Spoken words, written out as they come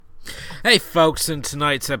Hey folks, and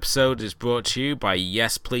tonight's episode is brought to you by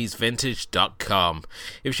YesPleaseVintage.com.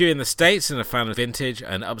 If you're in the States and a fan of vintage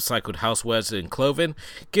and upcycled housewares and clothing,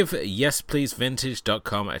 give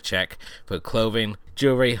YesPleaseVintage.com a check for clothing,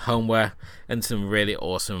 jewelry, homeware, and some really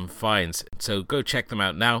awesome finds. So go check them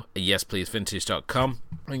out now at YesPleaseVintage.com.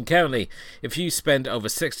 And currently, if you spend over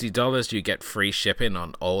 $60, you get free shipping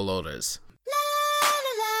on all orders.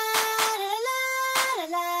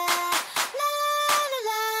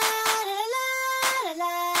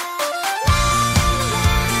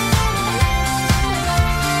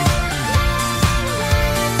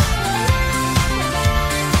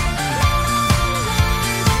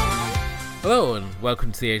 Hello and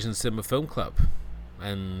welcome to the Asian Cinema Film Club,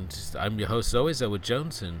 and I'm your host as always, Edward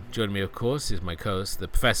Jones, and joining me of course is my co-host, the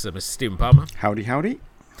Professor, Mr. Stephen Palmer. Howdy, howdy.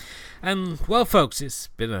 And well folks, it's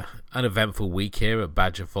been an uneventful week here at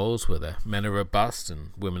Badger Falls, where the men are robust and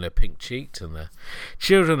women are pink-cheeked and the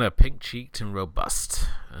children are pink-cheeked and robust.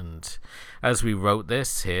 And as we wrote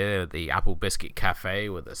this here at the Apple Biscuit Cafe,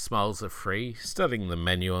 where the smiles are free, studying the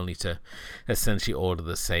menu only to essentially order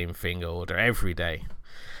the same thing I order every day.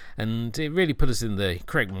 And it really put us in the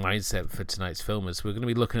correct mindset for tonight's film, as we're going to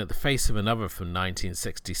be looking at The Face of Another from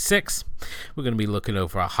 1966. We're going to be looking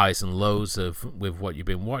over our highs and lows with what you've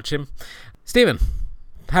been watching. Stephen,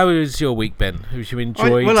 how has your week been? Have you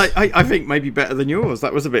enjoyed? I think maybe better than yours.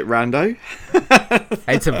 That was a bit rando.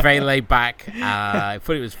 It's a very laid back. I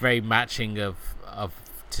thought it was very matching of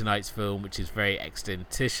tonight's film, which is very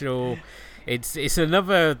existential. It's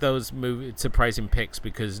another of those surprising picks,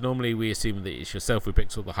 because normally we assume that it's yourself who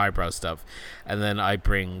picks all the highbrow stuff, and then I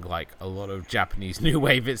bring like a lot of Japanese new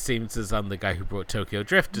wave, it seems, as I'm the guy who brought Tokyo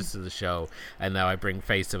Drifters to the show, and now I bring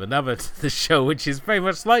Face of Another to the show, which is very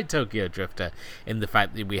much like Tokyo Drifter in the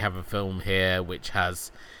fact that we have a film here which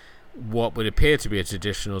has what would appear to be a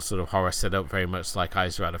traditional sort of horror setup, very much like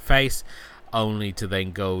Eyes Without a Face, only to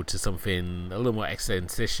then go to something a little more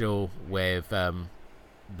existential with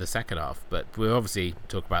the second half. But we'll obviously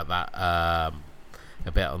talk about that a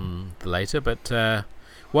bit on the later. But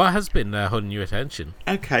what has been holding your attention?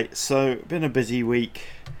 Okay, so been a busy week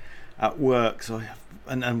at work, so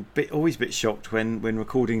I'm always a bit shocked when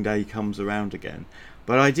recording day comes around again.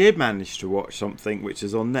 But I did manage to watch something which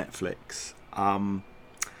is on Netflix.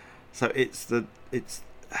 So it's let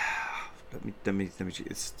me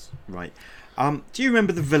it's right. Do you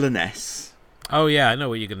remember The Villainess? Oh yeah, I know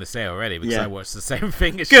what you're going to say already, because I watched the same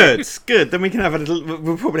thing as you. Good. Then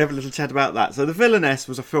we'll probably have a little chat about that. So The Villainess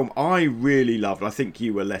was a film I really loved. I think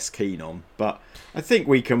you were less keen on, but I think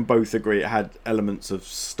we can both agree it had elements of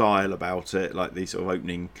style about it, like the sort of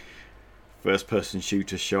opening first-person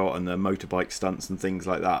shooter shot and the motorbike stunts and things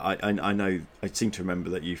like that. I know, I seem to remember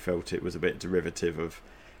that you felt it was a bit derivative of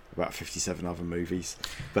about 57 other movies,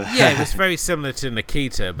 but yeah, it was very similar to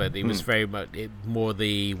Nikita, but it was very much more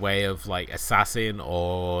the way of like Assassin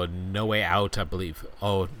or No Way Out, I believe.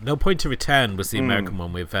 Oh, No Point to Return was the American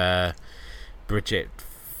one with Bridget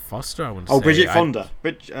Foster. I want to say. Bridget Fonda.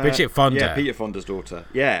 Bridget Fonda. Yeah, Peter Fonda's daughter.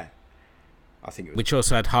 Yeah, I think it was. Which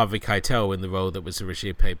also had Harvey Keitel in the role that was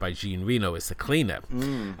originally played by Jean Reno as the cleaner.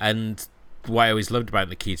 And what I always loved about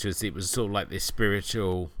Nikita is it was sort of like this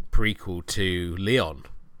spiritual prequel to Leon.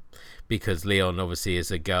 Because Leon obviously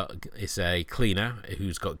is a cleaner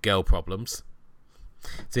who's got girl problems.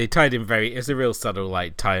 So he tied in it's a real subtle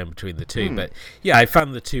like tie-in between the two. But yeah, I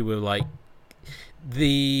found the two were like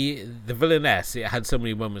the Villainess. It had so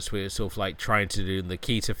many moments where it's sort of like trying to do the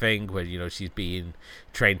Nikita thing, where she's being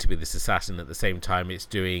trained to be this assassin. At the same time, it's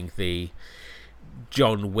doing the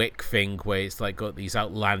John Wick thing, where it's like got these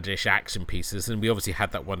outlandish action pieces, and we obviously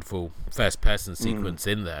had that wonderful first-person sequence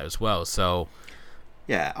in there as well. So.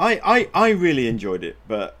 Yeah, I really enjoyed it,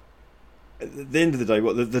 but at the end of the day,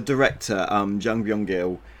 the director, Jung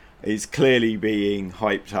Byung-gil, is clearly being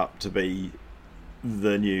hyped up to be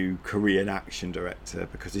the new Korean action director,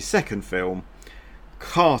 because his second film,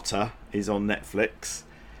 Carter, is on Netflix.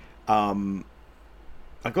 I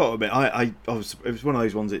got to admit, it was one of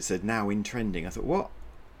those ones that said now in trending. I thought, what?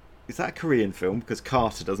 Is that a Korean film? Because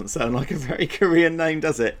Carter doesn't sound like a very Korean name,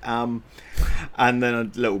 does it? And then a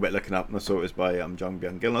little bit looking up, and I saw it was by Jung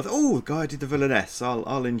Byung-gil, and I thought, oh, the guy who did The Villainess.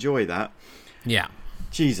 I'll enjoy that. Yeah.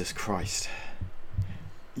 Jesus Christ.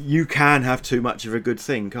 You can have too much of a good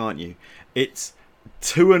thing, can't you? It's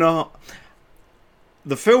 2.5...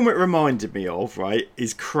 The film it reminded me of, right,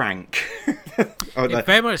 is Crank.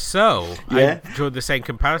 Very much so. Yeah. I drew the same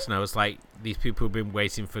comparison. I was like, these people who've been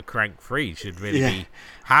waiting for Crank 3 should really be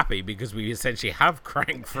happy, because we essentially have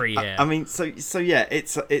Crank 3 here. I mean, so yeah,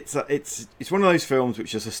 it's one of those films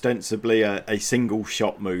which is ostensibly a single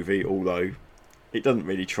shot movie, although it doesn't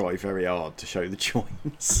really try very hard to show the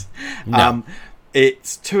joints. No.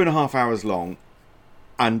 It's 2.5 hours long,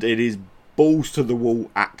 and it is balls to the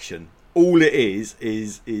wall action. All it is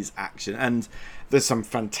action, and there's some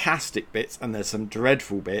fantastic bits and there's some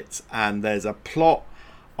dreadful bits, and there's a plot.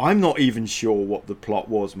 I'm not even sure what the plot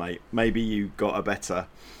was, mate. Maybe you got a better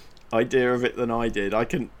idea of it than I did. I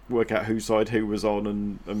couldn't work out whose side who was on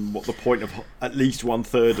and what the point of at least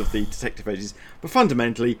 1/3 of the detective agencies. But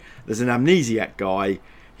fundamentally, there's an amnesiac guy.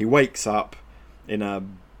 He wakes up in a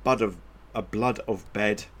bed of blood.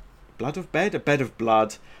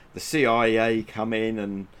 The CIA come in,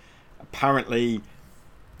 and apparently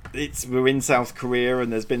we're in South Korea,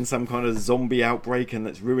 and there's been some kind of zombie outbreak, and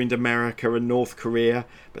that's ruined America and North Korea,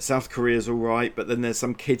 but South Korea's all right. But then there's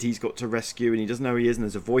some kid he's got to rescue, and he doesn't know who he is, and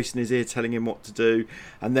there's a voice in his ear telling him what to do.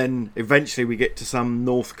 And then eventually we get to some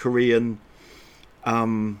North Korean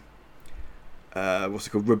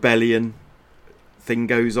rebellion thing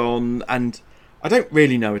goes on, and I don't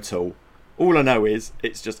really know at all. All I know is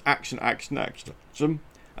it's just action,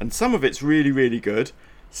 and some of it's really, really good,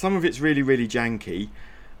 some of it's really, really janky.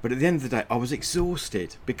 But at the end of the day, I was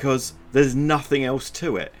exhausted because there's nothing else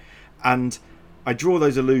to it. And I draw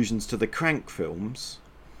those allusions to the Crank films,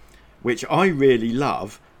 which I really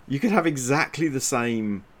love. You could have exactly the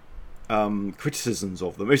same criticisms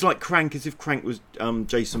of them. It's like Crank as if Crank was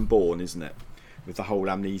Jason Bourne, isn't it? With the whole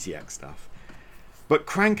amnesiac stuff. But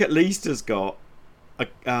Crank at least has got a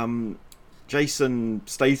Jason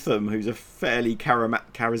Statham, who's a fairly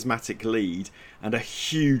charismatic lead, and a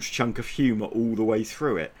huge chunk of humour all the way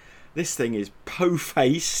through it. This thing is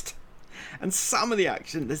po-faced, and some of the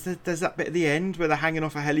action, there's that bit at the end where they're hanging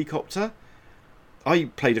off a helicopter. I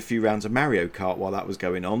played a few rounds of Mario Kart while that was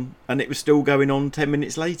going on, and it was still going on 10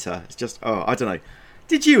 minutes later. It's just, I don't know.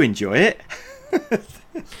 Did you enjoy it?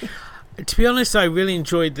 To be honest, I really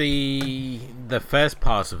enjoyed the first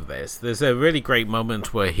part of this. There's a really great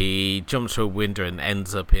moment where he jumps through a window and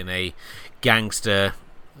ends up in a gangster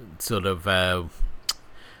sort of trying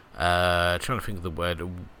to think of the word,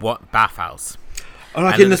 bathhouse. Oh,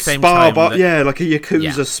 like and in the spa bar, yeah, like a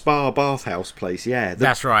Yakuza spa bathhouse place, yeah.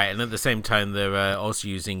 That's right, and at the same time they're also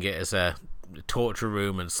using it as a torture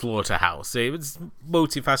room and slaughterhouse. So it was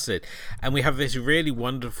multifaceted, and we have this really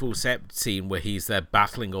wonderful set scene where he's there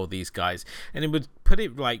battling all these guys, and it would put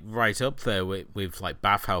it like right up there with like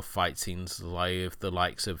bathhouse fight scenes like the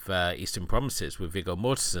likes of Eastern Promises with Viggo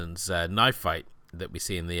Mortensen's knife fight that we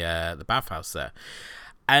see in the bathhouse there.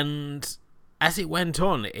 And as it went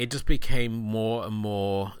on, it just became more and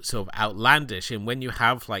more sort of outlandish. And when you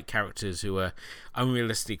have like characters who are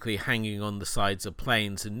unrealistically hanging on the sides of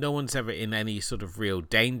planes and no one's ever in any sort of real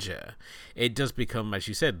danger, it does become, as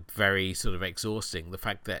you said, very sort of exhausting. The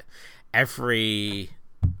fact that every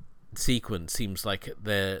sequence seems like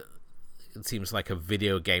a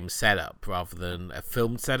video game setup rather than a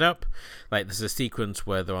film setup. Like there's a sequence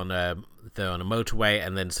where they're on a motorway,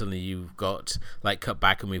 and then suddenly you've got like cut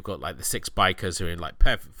back, and we've got like the 6 bikers who are in like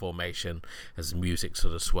perfect formation as the music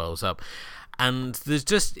sort of swells up. And it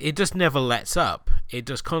just never lets up. It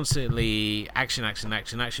just constantly action,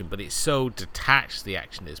 but it's so detached, the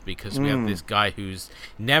action is, because we have this guy who's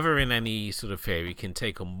never in any sort of fear. He can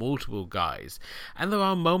take on multiple guys, and there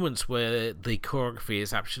are moments where the choreography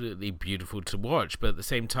is absolutely beautiful to watch, but at the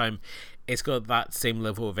same time it's got that same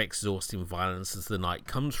level of exhausting violence as The Night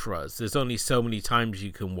Comes For Us. There's only so many times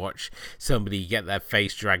you can watch somebody get their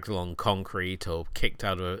face dragged along concrete or kicked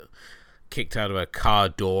out of a car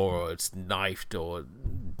door, or it's knifed, or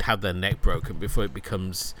have their neck broken before it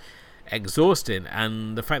becomes exhausting.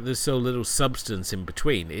 And the fact there's so little substance in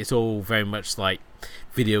between, it's all very much like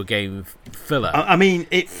video game filler. I mean,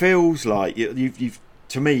 it feels like you've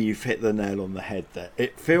to me, you've hit the nail on the head there.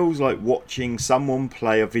 It feels like watching someone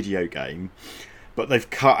play a video game, but they've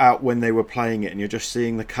cut out when they were playing it, and you're just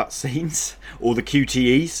seeing the cutscenes or the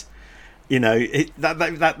QTEs. You know,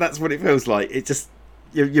 that's what it feels like. It just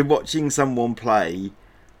you're watching someone play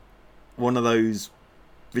one of those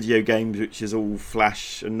video games which is all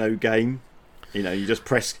flash and no game. You know, you just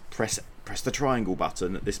press the triangle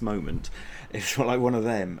button at this moment. It's not like one of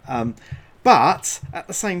them. But at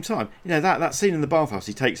the same time, you know, that scene in the bathhouse,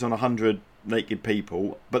 he takes on 100 naked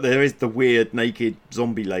people, but there is the weird naked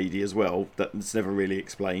zombie lady as well that's never really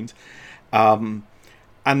explained. And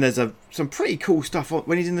there's some pretty cool stuff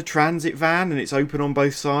when he's in the transit van and it's open on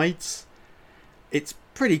both sides. It's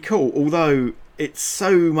pretty cool, although it's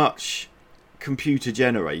so much computer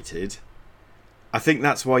generated. I think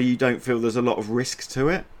that's why you don't feel there's a lot of risk to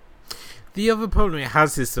it. The other problem it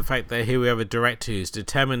has is the fact that here we have a director who's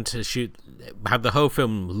determined to have the whole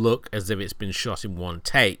film look as if it's been shot in one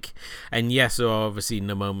take. And yes, there are obviously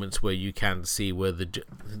no moments where you can see where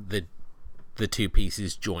the two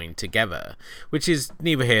pieces join together, which is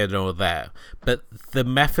neither here nor there. But the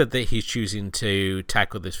method that he's choosing to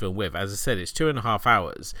tackle this film with, as I said, it's 2.5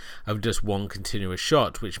 hours of just one continuous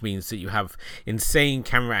shot, which means that you have insane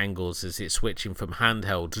camera angles as it's switching from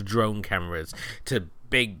handheld to drone cameras to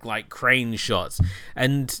big like crane shots,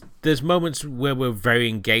 and there's moments where we're very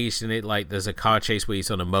engaged in it, like there's a car chase where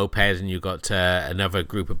he's on a moped and you've got another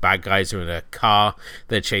group of bad guys who are in a car,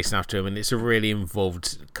 they're chasing after him, and it's a really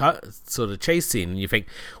involved sort of chase scene, and you think,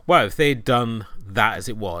 wow, if they'd done that as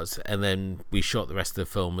it was and then we shot the rest of the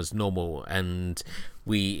film as normal and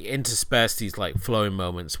we intersperse these like flowing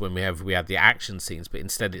moments when we had the action scenes, but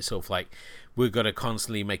instead it's sort of like we've got to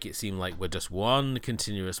constantly make it seem like we're just one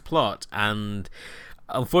continuous plot, and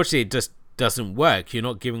unfortunately it just doesn't work. You're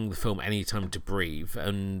not giving the film any time to breathe,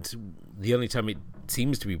 and the only time it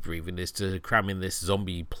seems to be breathing is to cram in this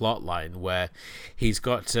zombie plot line where he's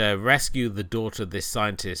got to rescue the daughter of this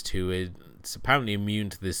scientist who is apparently immune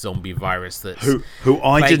to this zombie virus that's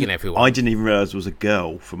plaguing everyone. I didn't even realise was a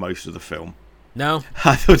girl for most of the film. No,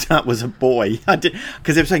 I thought that was a boy. I did,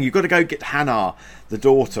 because they were saying you've got to go get Hannah, the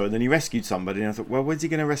daughter, and then he rescued somebody. And I thought, well, when's he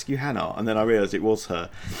going to rescue Hannah? And then I realised it was her.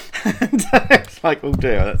 And it's like, oh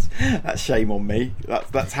dear, that's shame on me.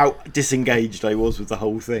 That's how disengaged I was with the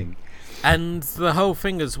whole thing. And the whole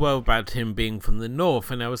thing as well about him being from the north,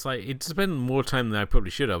 and I was like, it spent more time than I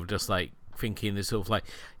probably should have, just like thinking this sort of like,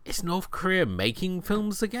 is North Korea making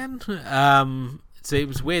films again? So it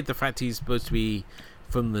was weird the fact he's supposed to be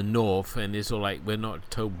from the north, and it's all like we're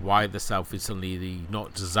not told why the south is suddenly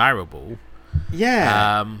not desirable.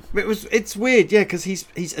 Yeah, it's weird. Yeah, because he's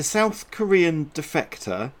a South Korean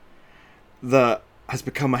defector that has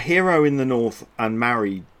become a hero in the north and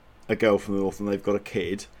married a girl from the north, and they've got a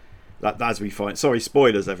kid. That as we find. Sorry,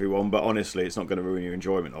 spoilers, everyone, but honestly, it's not going to ruin your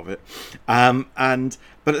enjoyment of it. But at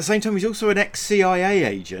the same time, he's also an ex-CIA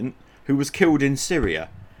agent who was killed in Syria.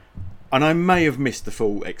 And I may have missed the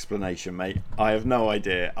full explanation, mate. I have no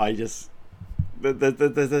idea. I just...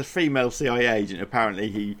 The female CIA agent, apparently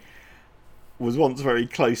he was once very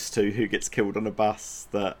close to, who gets killed on a bus,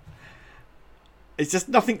 that... It's just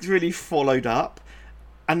nothing's really followed up.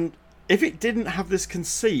 And if it didn't have this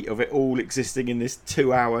conceit of it all existing in this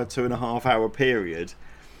 2.5 hour period,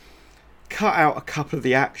 cut out a couple of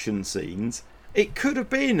the action scenes, it could have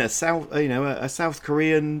been a South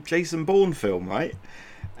Korean Jason Bourne film, right?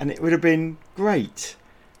 And it would have been great.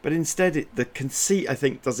 But instead, the conceit, I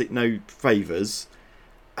think, does it no favours.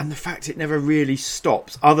 And the fact it never really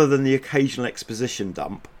stops, other than the occasional exposition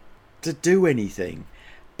dump, to do anything.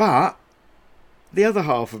 But the other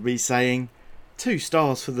half of me saying 2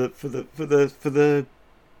 stars for the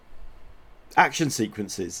action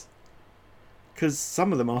sequences, because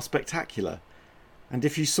some of them are spectacular. And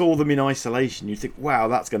if you saw them in isolation, you'd think, wow,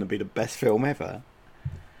 that's going to be the best film ever.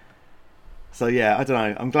 So yeah, I don't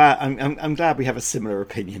know. I'm glad we have a similar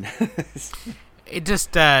opinion. It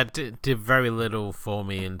just did very little for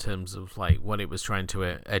me in terms of like what it was trying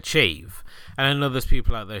to achieve. And I know there's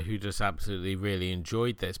people out there who just absolutely really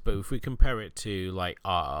enjoyed this. But if we compare it to like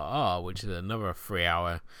RRR, which is another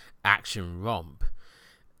 3-hour action romp,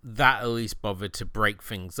 that at least bothered to break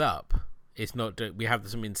things up. It's not that we have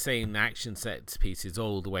some insane action set pieces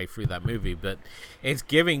all the way through that movie, but it's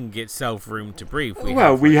giving itself room to breathe. We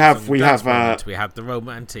have the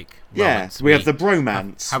romantic. Yes, we have the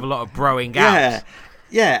bromance. Have a lot of broing out.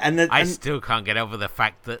 Yeah, and I still can't get over the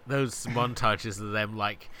fact that those montages of them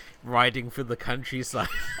like riding through the countryside.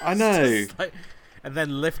 I know, and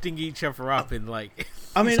then lifting each other up in like.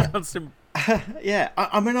 I mean, constant. Yeah,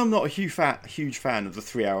 I mean, I'm not a huge fan of the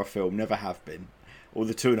 3-hour film. Never have been. Or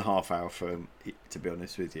the 2.5 hour film, to be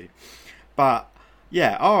honest with you. But,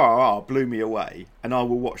 yeah, RRR blew me away, and I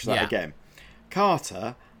will watch that again.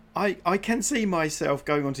 Carter, I can see myself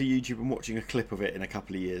going onto YouTube and watching a clip of it in a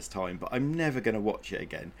couple of years' time, but I'm never going to watch it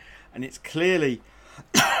again. And it's clearly...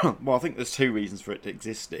 well, I think there's 2 reasons for it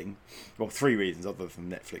existing. Well, 3 reasons other than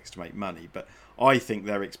Netflix to make money. But I think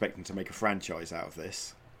they're expecting to make a franchise out of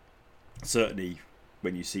this. Certainly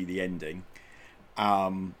when you see the ending.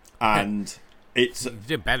 And... You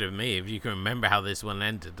did better than me if you can remember how this one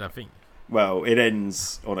ended, I think. Well, it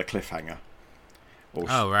ends on a cliffhanger.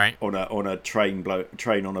 Right. On a train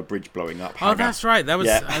on a bridge blowing up. Oh, that's right. That was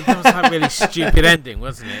a really stupid ending,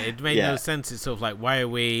 wasn't it? It made no sense. It's sort of like, why are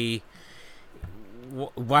we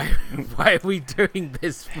doing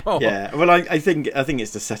this for? Yeah. Well, I think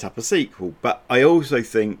it's to set up a sequel, but I also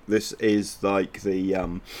think this is like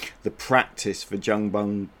the practice for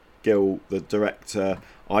Jung Gill, the director,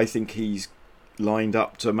 I think he's lined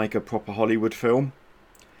up to make a proper Hollywood film.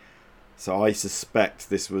 So I suspect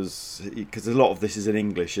this was, because a lot of this is in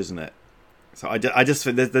English, isn't it? So I just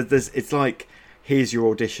think there's it's like, here's your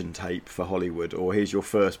audition tape for Hollywood, or here's your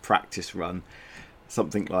first practice run,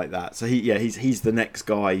 something like that. So he's the next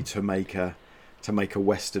guy to make a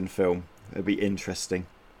Western film. It'll be interesting,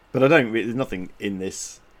 but there's nothing in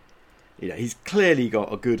this. He's clearly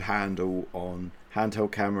got a good handle on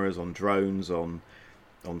handheld cameras, on drones, on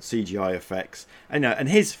CGI effects, and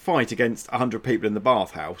his fight against 100 people in the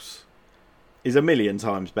bathhouse is a million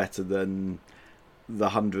times better than the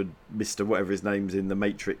 100 Mr. whatever his name's in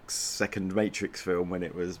the second Matrix film, when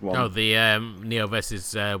it was one. Oh, the Neo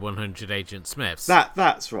versus 100 Agent Smiths.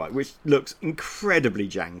 That's right, which looks incredibly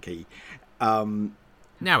janky.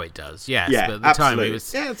 Now it does, yes. Yeah, but at the absolutely. time it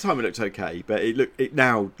was. Yeah, at the time it looked okay, but it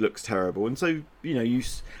now looks terrible. And so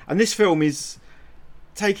and this film is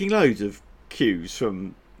taking loads of cues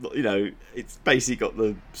from. It's basically got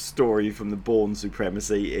the story from the Bourne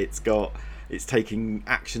Supremacy. It's taking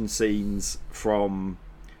action scenes from,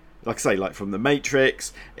 like I say, like from the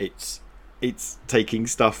Matrix. It's taking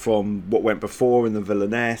stuff from what went before in the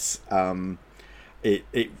Villainess.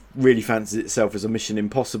 It really fancies itself as a Mission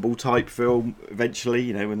Impossible type film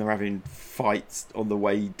eventually, when they're having fights on the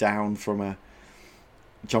way down from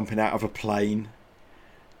jumping out of a plane.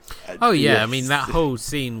 Oh yeah, yes. I mean that whole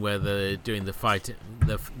scene where they're doing the fight,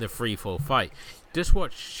 the free fall fight. Just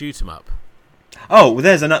watch Shoot 'Em Up. Oh, well,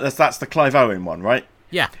 there's another. That's the Clive Owen one, right?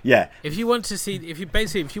 Yeah. Yeah. If you want to see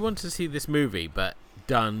this movie but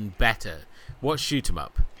done better, watch Shoot 'Em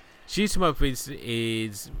Up. Shoot 'Em Up is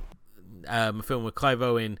a film where Clive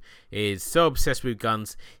Owen is so obsessed with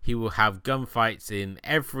guns, he will have gunfights in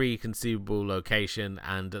every conceivable location,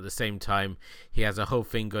 and at the same time he has a whole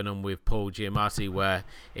thing going on with Paul Giamatti where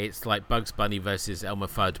it's like Bugs Bunny versus Elmer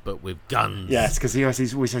Fudd but with guns. Yes, because he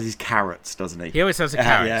always has his carrots, doesn't he? He always has a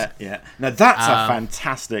carrot. Yeah. Now that's a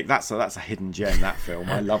fantastic. That's a hidden gem. That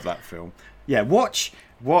film, I love that film. Yeah, watch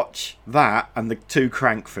that and the two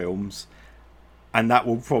Crank films, and that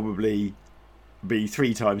will probably be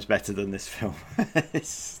 3 times better than this film.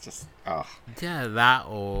 It's just yeah, that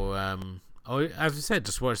or as I said,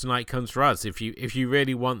 just watch Night Comes for Us. If you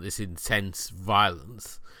really want this intense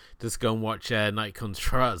violence, just go and watch Night Comes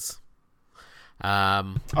for Us.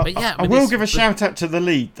 But yeah, I will give a shout out to the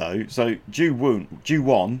lead though. So Ju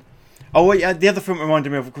Won. Oh wait, the other film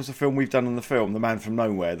reminded me of course, a film we've done on the film, The Man from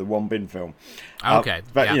Nowhere, the Won Bin film. Okay,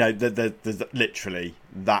 but there's literally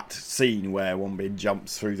that scene where Won Bin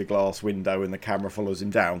jumps through the glass window and the camera follows him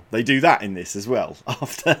down. They do that in this as well.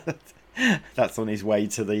 After that's on his way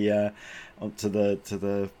to the to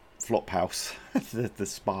the flop house, the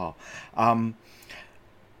spa.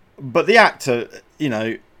 But the actor, he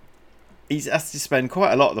has to spend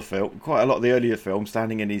quite a lot of the earlier film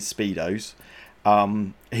standing in his Speedos.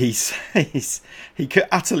 He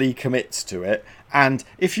utterly commits to it, and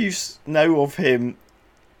if you know of him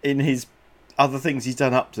in his other things he's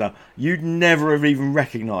done up to now, you'd never have even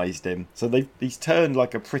recognised him. So he's turned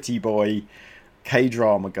like a pretty boy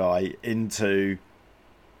K-drama guy into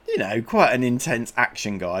quite an intense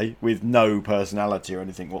action guy with no personality or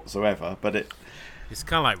anything whatsoever. But it's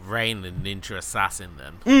kind of like Rain and Ninja Assassin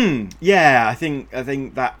then. Yeah, I think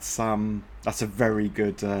that's a very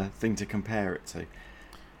good thing to compare it to.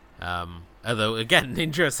 Although again,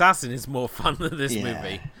 Ninja Assassin is more fun than this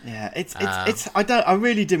movie. Yeah, I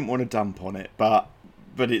really didn't want to dump on it, but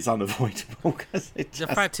it's unavoidable because the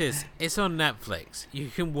fact is, it's on Netflix. You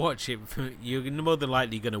can watch it. You're more than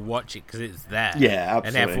likely going to watch it because it's there. Yeah, absolutely.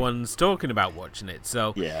 And everyone's talking about watching it.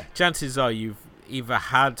 So yeah, chances are you've either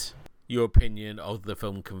had your opinion of the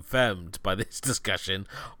film confirmed by this discussion,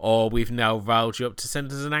 or we've now riled you up to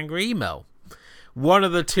send us an angry email. One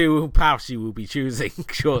of the two paths you will be choosing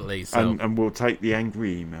shortly. So. And we'll take the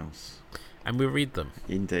angry emails. And we'll read them.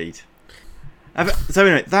 Indeed. So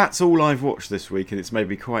anyway, that's all I've watched this week, and it's made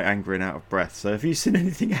me quite angry and out of breath. So have you seen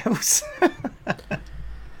anything else?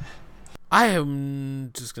 I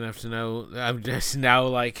am just going to have to know. I'm just now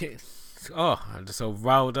like... I'm just all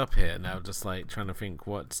riled up here now, just like trying to think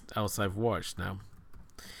what else I've watched now.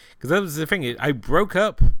 Because that was the thing. I broke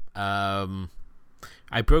up...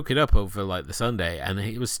 I broke it up over like the Sunday, and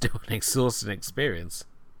it was still an exhausting experience.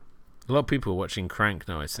 A lot of people are watching Crank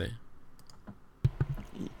now, I see.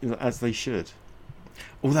 As they should.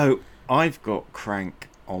 Although I've got Crank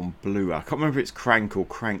on Blu-ray. I can't remember if it's Crank or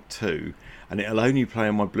Crank 2, and it'll only play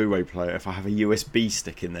on my Blu-ray player if I have a USB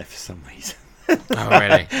stick in there for some reason. Oh,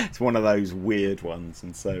 really? It's one of those weird ones,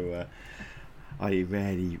 and so I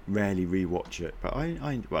rarely rewatch it. But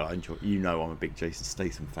I enjoy. I'm a big Jason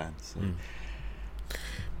Statham fan. So.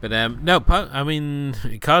 But no, I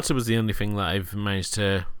mean, Carter was the only thing that I've managed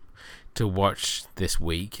to watch this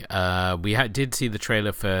week. We did see the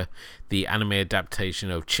trailer for the anime adaptation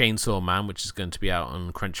of Chainsaw Man, which is going to be out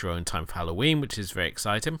on Crunchyroll in time for Halloween, which is very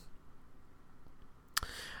exciting.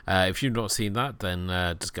 If you've not seen that, then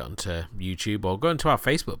just go onto YouTube or go onto our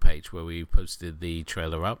Facebook page where we posted the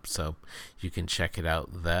trailer up, so you can check it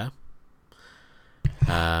out there.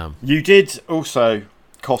 You did also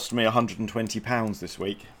cost me £120 this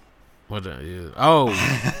week. What? Oh,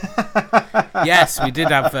 yes, we did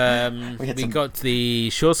have. We got the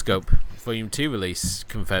Shore Scope Volume 2 release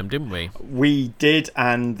confirmed, didn't we? We did,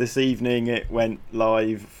 and this evening it went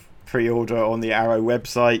live pre-order on the Arrow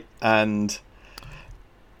website, and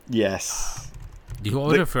yes. You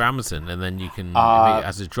order for Amazon, and then you can,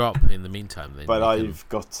 as a drop in the meantime. Then but I've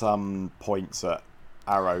got some points at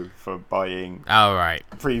Arrow for buying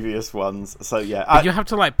previous ones, so yeah. But you have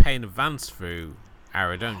to pay in advance through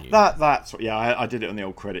Arrow, don't you? That's I did it on the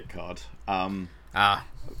old credit card,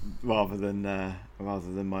 rather than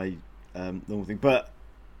my normal thing. But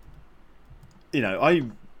I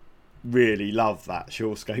really love that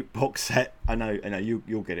Shorescope box set. I know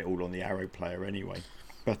you'll get it all on the Arrow player anyway,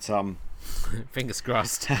 but fingers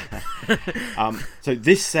crossed. So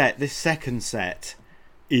this second set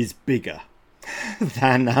is bigger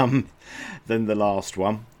than the last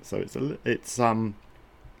one. So it's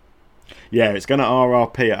it's going to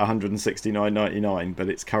RRP at $169.99, but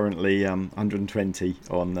it's currently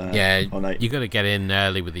 $120 on. On you got to get in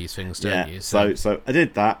early with these things, don't you? So I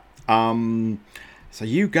did that. So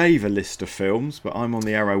you gave a list of films, but I'm on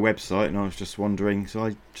the Arrow website, and I was just wondering,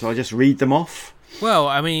 shall I just read them off? Well,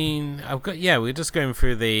 I mean, we're just going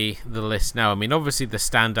through the list now. I mean, obviously the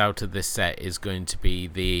standout of this set is going to be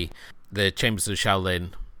the Chambers of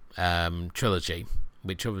Shaolin trilogy,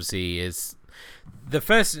 which obviously is the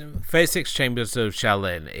first 6 Chambers of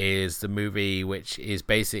Shaolin is the movie which is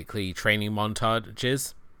basically training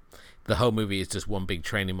montages. The whole movie is just one big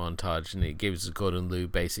training montage, and it gives Gordon Liu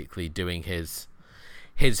basically doing his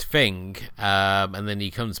thing, and then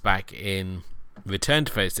he comes back in Return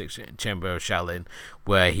to Phase 6 Chamber of Shaolin,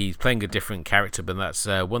 where he's playing a different character, but that's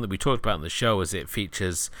one that we talked about in the show, as it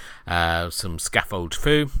features some scaffold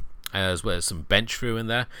fu, as well as some bench fu in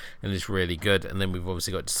there, and it's really good. And then we've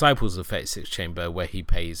obviously got Disciples of 36 Chamber, where he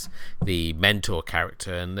plays the mentor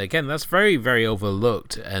character, and again, that's very, very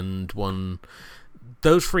overlooked, and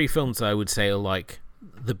those 3 films I would say are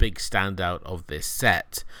the big standout of this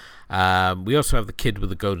set. We also have The Kid with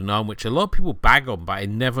the Golden Arm, which a lot of people bag on, but I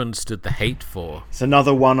never understood the hate for. It's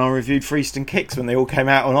another one I reviewed for Eastern Kicks when they all came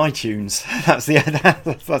out on iTunes. That's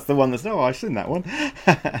the one that's... Oh, I've seen that one.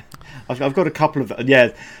 I've got a couple of...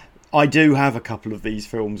 Yeah, I do have a couple of these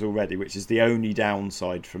films already, which is the only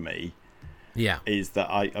downside for me. Yeah. Is that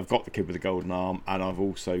I've got The Kid with the Golden Arm, and I've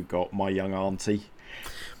also got My Young Auntie.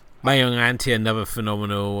 My Young Auntie, another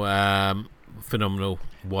phenomenal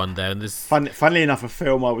one there. And this funnily enough, a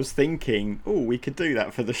film I was thinking, we could do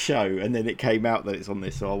that for the show, and then it came out that it's on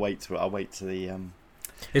this, so I'll wait to the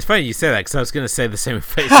It's funny you say that, because I was going to say the same with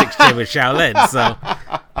Phase 6 Chamber Shaolin, so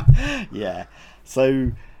yeah.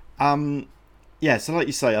 So so like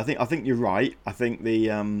you say, I think you're right. I think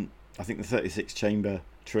the 36 Chamber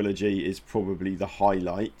trilogy is probably the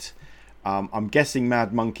highlight. I'm guessing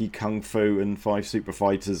Mad Monkey Kung Fu and 5 Super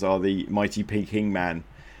Fighters are the Mighty Peking Man.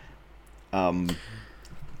 I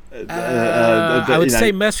would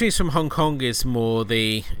say Mercenaries from Hong Kong is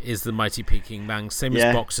the Mighty Peking Man. Same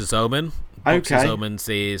as Boxer's Omen. Boxer's Omen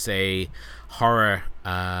is a horror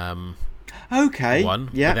one.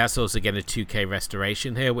 Yeah. But that's also getting a 2K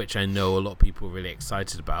restoration here, which I know a lot of people are really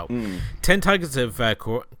excited about. 10 Tigers of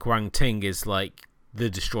Kwang Ting is the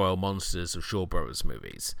Destroy All Monsters of Shaw Brothers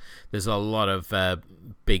movies. There's a lot of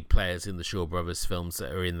big players in the Shaw Brothers films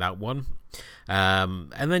that are in that one.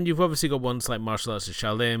 And then you've obviously got ones like Martial Arts of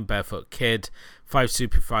Shaolin, Barefoot Kid, 5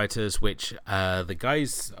 Super Fighters, which the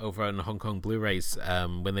guys over on Hong Kong Blu-rays,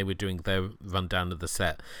 when they were doing their rundown of the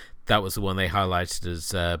set, that was the one they highlighted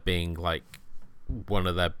as being one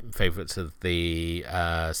of their favourites of the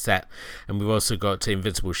set. And we've also got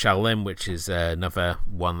Invincible Shaolin, which is another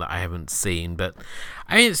one that I haven't seen, but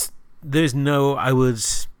I would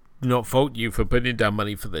not fault you for putting down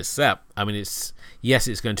money for this set. I mean, it's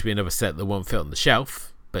going to be another set that won't fit on the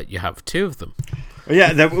shelf, but you have 2 of them.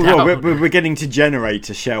 Yeah, we're getting to generate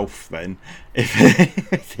a shelf then,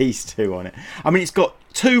 if these 2 on it. I mean, it's got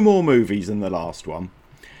 2 more movies than the last one.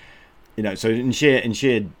 So in sheer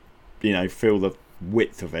feel the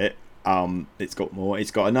width of it. It's got more.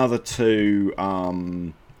 It's got another 2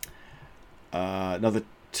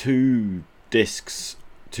 discs,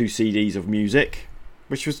 2 CDs of music,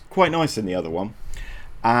 which was quite nice in the other one.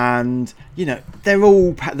 And they're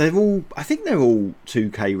all I think they're all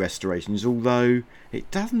 2K restorations, although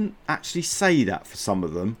it doesn't actually say that for some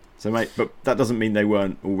of them. So, but that doesn't mean they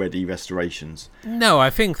weren't already restorations. No,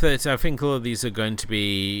 I think all of these are going to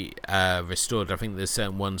be restored. I think there's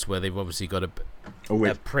certain ones where they've obviously got a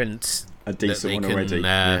print, a decent one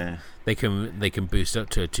already. They can boost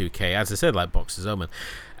up to a 2K, as I said, like Boxer's Omen.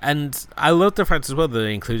 And I love the fact as well that they're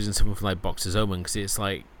including something like Boxer's Omen, because it's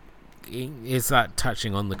like, is that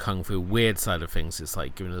touching on the kung fu weird side of things? It's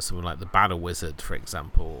like giving us something like the Battle Wizard, for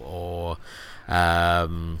example, or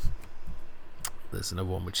there's another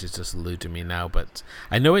one which is just eluding me now, but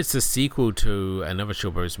I know it's a sequel to another Shaw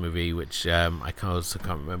Brothers movie, which I can't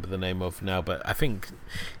remember the name of now, but I think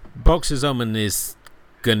Boxer's Omen is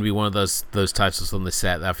going to be one of those titles on the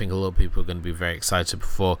set that I think a lot of people are going to be very excited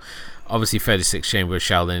for. Obviously, 36 Chamber of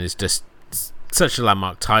Shaolin is just such a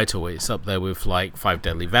landmark title. It's up there with like Five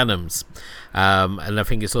Deadly Venoms, and I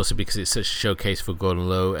think it's also because it's such a showcase for Gordon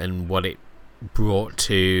Low and what it brought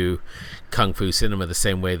to kung fu cinema, the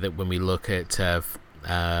same way that when we look at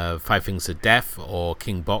Five Things of Death or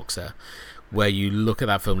King Boxer, where you look at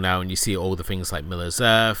that film now and you see all the things like Miller's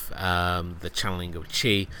Earth, the channeling of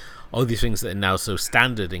Chi, all these things that are now so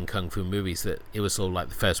standard in kung fu movies, that it was sort of like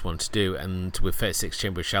the first one to do. And with 36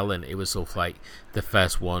 Chamber of Shaolin, it was sort of like the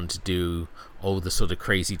first one to do all the sort of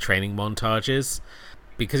crazy training montages,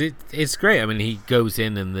 because it's great. I mean, he goes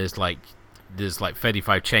in and there's like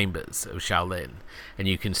 35 chambers of Shaolin, and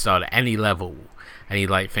you can start at any level, and he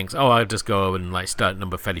like thinks, oh, I'll just go and like start at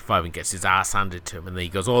number 35, and gets his ass handed to him, and then he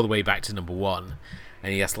goes all the way back to number 1,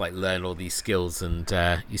 and he has to like learn all these skills, and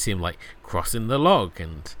you see him like crossing the log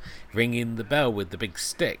and ringing the bell with the big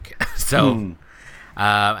stick. So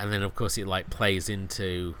and then of course it like plays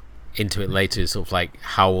into it later, sort of like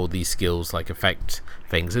how all these skills like affect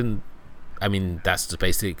things. And I mean, that's just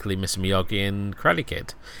basically Mr. Miyagi and Karate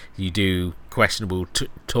Kid. You do questionable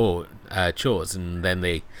chores, and then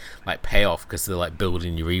they like pay off because they're like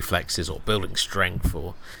building your reflexes or building strength,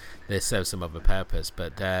 or they serve some other purpose.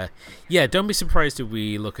 But yeah, don't be surprised if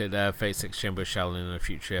we look at 36 Chamber of Shaolin in a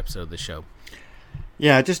future episode of the show.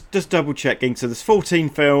 Yeah, just double checking. So there's 14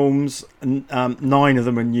 films, and 9 of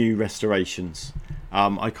them are new restorations.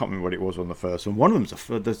 I can't remember what it was on the first one. One of them's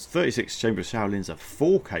the 36 Chamber of Shaolin's a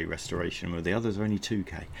 4K restoration, where the others are only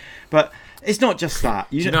 2K. But it's not just that.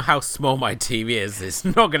 Do you know how small my TV is? It's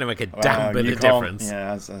not going to make a damn bit of difference.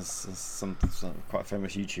 Yeah, as some quite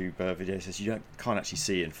famous YouTube video says, you can't actually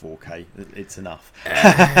see it in 4K. It's enough.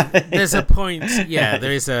 There's a point. Yeah,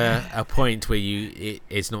 there is a point where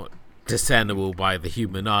it's not discernible by the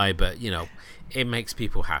human eye, but it makes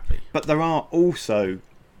people happy. But there are also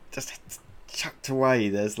just chucked away,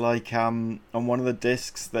 there's like on one of the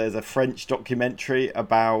discs there's a French documentary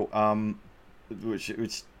about which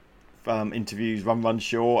interviews Run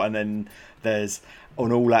Shaw, and then there's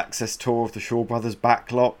an all access tour of the Shaw Brothers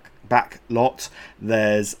back lot.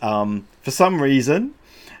 There's for some reason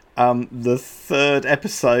the third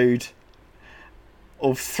episode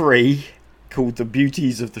of 3 called The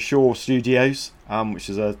Beauties of the Shaw Studios, which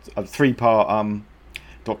is a 3-part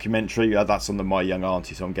documentary that's on the My Young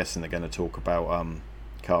Auntie, so I'm guessing they're going to talk about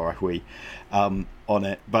Kara Hui on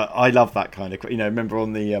it. But I love that kind of, remember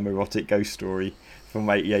on the erotic ghost story from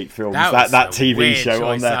 88 films, that TV show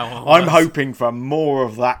on there. I'm hoping for more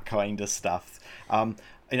of that kind of stuff.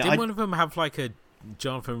 Didn't one of them have like a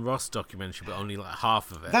Jonathan Ross documentary, but only like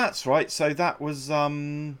half of it? That's right. So that was I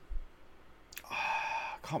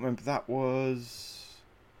can't remember. That was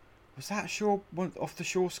that off the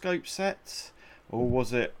Shaw Scope set? Or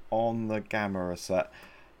was it on the Gamera set?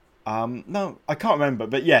 No, I can't remember.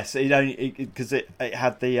 But yes, because it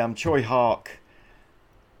had the Choi Hark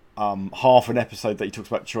half an episode that he talks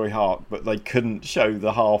about Choi Hark, but they couldn't show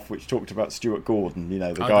the half which talked about Stuart Gordon.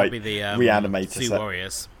 The guy Reanimator Zoo set.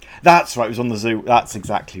 Warriors. That's right. It was on the Zoo. That's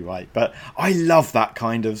exactly right. But I love that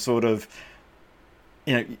kind of sort of.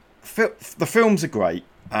 The films are great,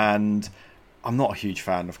 and I'm not a huge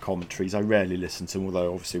fan of commentaries. I rarely listen to them,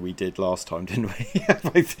 although obviously we did last time, didn't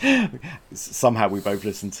we? Somehow we both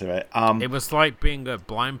listened to it. It was like being a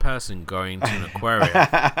blind person going to an aquarium.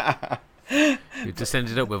 You just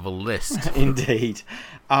ended up with a list. Indeed.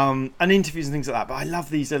 And interviews and things like that. But I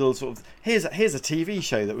love these little sort of... Here's a TV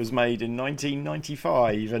show that was made in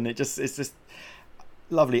 1995, and it's just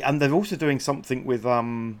lovely. And they're also doing something with...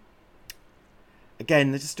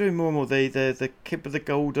 Again, they're just doing more and more. The Kid with the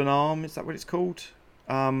Golden Arm, is that what it's called?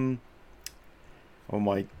 Or am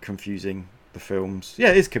I confusing the films? Yeah,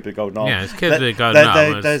 it is Kid with the Golden Arm. Yeah, it's Kid with the Golden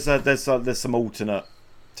Arm. There's some alternate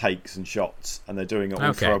takes and shots, and they're doing it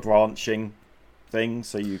all for a branching thing,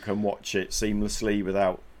 so you can watch it seamlessly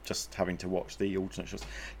without just having to watch the alternate shots.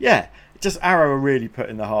 Yeah, just Arrow are really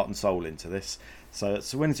putting the heart and soul into this. So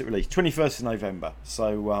when is it released? 21st of November.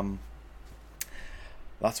 So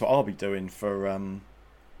that's what I'll be doing for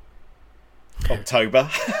October.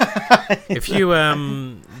 If you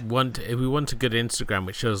want a good Instagram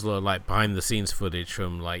which shows a lot of like behind the scenes footage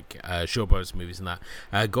from like Shaw Brothers movies and that,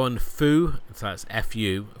 go on Fu, so that's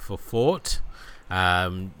FU for Fort.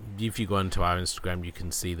 If you go onto our Instagram, you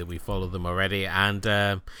can see that we follow them already, and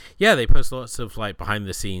they post lots of like behind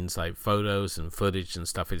the scenes like photos and footage and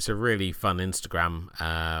stuff. It's a really fun Instagram,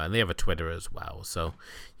 and they have a Twitter as well, so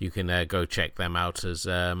you can go check them out as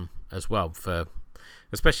well, for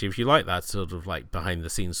especially if you like that sort of like behind the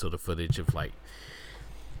scenes sort of footage of like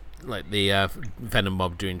the Venom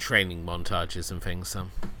mob doing training montages and things. So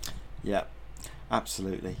yeah.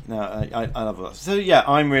 Absolutely. No, I love that. So yeah,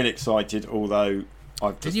 I'm really excited. Although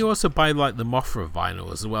did you also buy like the Mothra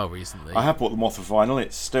vinyl as well recently? I have bought the Mothra vinyl.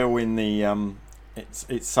 It's still in the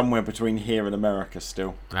it's somewhere between here and America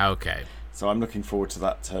still. Okay. So I'm looking forward to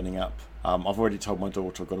that turning up. I've already told my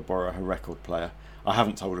daughter I've got to borrow her record player. I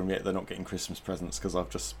haven't told them yet they're not getting Christmas presents because I've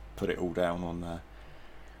just put it all down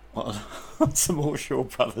on some more Shaw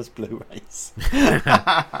Brothers Blu-rays.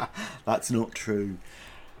 That's not true,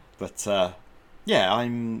 but. Yeah,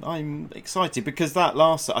 I'm excited because that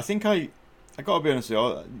last. I think I got to be honest with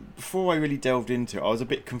you. Before I really delved into it, I was a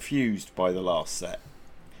bit confused by the last set.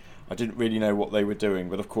 I didn't really know what they were doing,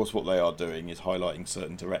 but of course, what they are doing is highlighting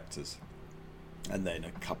certain directors, and then a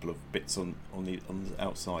couple of bits on the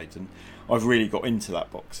outside. And I've really got into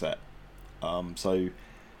that box set. So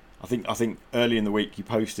I think early in the week you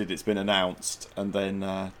posted it's been announced, and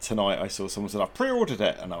then tonight I saw someone said I've pre-ordered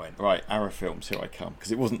it, and I went, right, Arrow Films, here I come,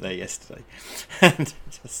 because it wasn't there yesterday, and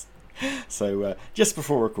just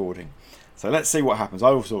before recording. So let's see what happens. I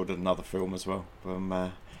also ordered another film as well,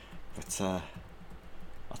 but I'll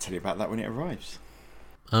tell you about that when it arrives.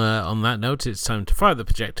 On that note, it's time to fire the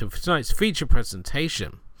projector for tonight's feature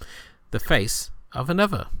presentation, The Face of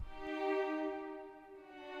Another.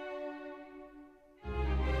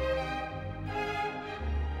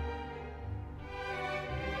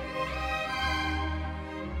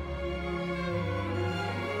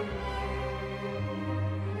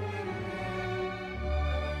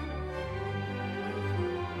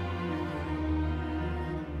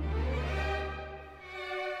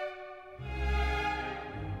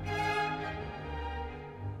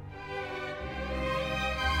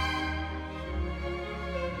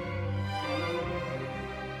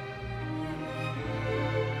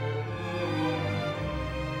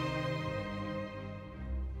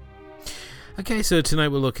 Okay, so tonight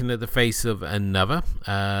we're looking at The Face of Another.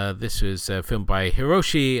 This was filmed by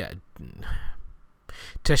Hiroshi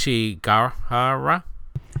Teshigahara.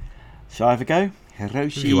 Shall I have a go?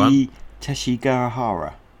 Hiroshi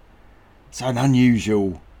Teshigahara. It's an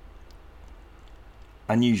unusual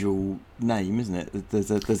name, isn't it?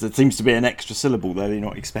 There seems to be an extra syllable there you're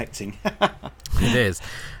not expecting. It is.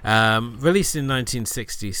 Released in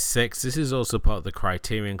 1966. This is also part of the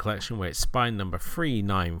Criterion Collection, where it's spine number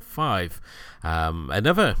 395.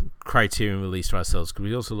 Another Criterion release for ourselves, because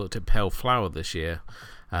we also looked at Pale Flower this year.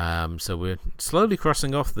 So we're slowly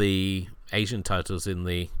crossing off the Asian titles in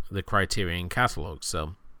the Criterion catalogue.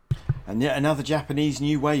 So, and yet another Japanese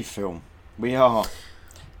new wave film. We are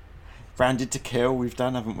Branded to Kill. We've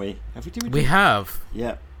done, haven't we? We have.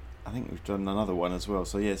 Yeah, I think we've done another one as well.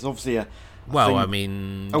 So yeah, it's obviously a. Well, I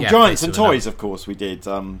mean... Giants and Toys, of course, we did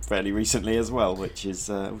fairly recently as well, which is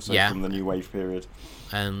also from the New Wave period.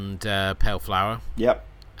 And Pale Flower. Yep.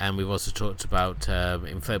 And we've also talked about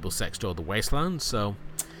Inflatable Sex Doll, The Wasteland. So,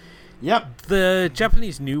 yep. The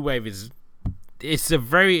Japanese New Wave it's a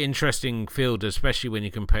very interesting field, especially when you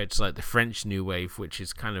compare it to like the French New Wave, which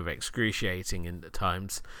is kind of excruciating in the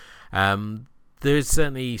times. There's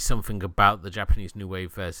certainly something about the Japanese New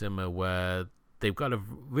Wave cinema where they've got a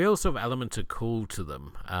real sort of element of cool to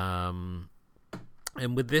them. And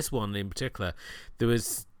with this one in particular, there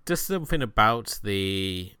was just something about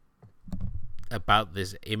this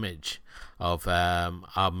image of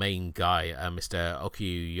our main guy, Mr.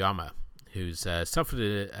 Okuyama, who's suffered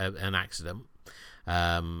an accident,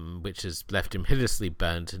 which has left him hideously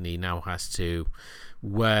burnt, and he now has to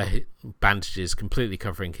wear bandages completely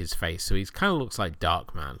covering his face. So he kind of looks like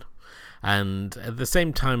Darkman. And at the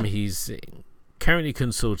same time, he's currently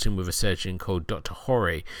consulting with a surgeon called Dr.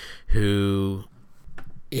 Hori, who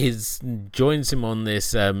joins him on this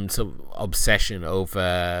sort of obsession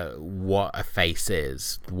over what a face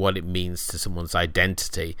is, what it means to someone's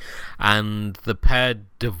identity, and the pair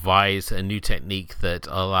devise a new technique that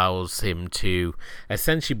allows him to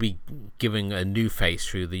essentially be giving a new face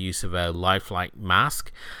through the use of a lifelike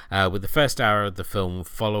mask, with the first hour of the film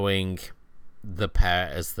following the pair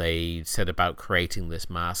as they set about creating this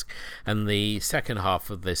mask, and the second half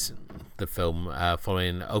of the film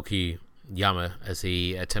following Okuyama as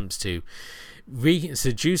he attempts to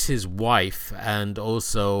seduce his wife and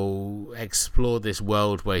also explore this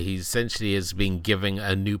world where he essentially has been given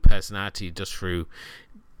a new personality just through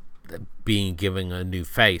being given a new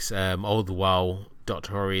face. All the while,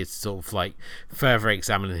 Dr. Hori is sort of like further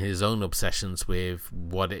examining his own obsessions with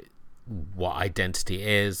what identity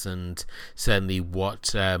is, and certainly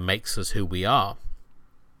what makes us who we are.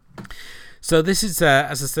 So this is,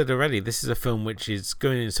 as I said already, this is a film which is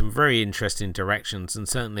going in some very interesting directions, and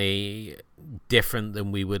certainly different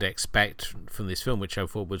than we would expect from this film, which I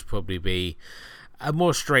thought would probably be a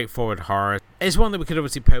more straightforward horror. It's one that we could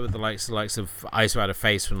obviously pair with the likes of Eyes Without a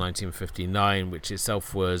Face from 1959, which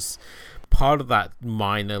itself was part of that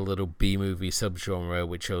minor little B-movie subgenre,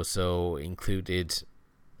 which also included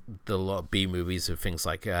the lot of B movies of things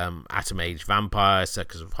like Atom Age Vampire,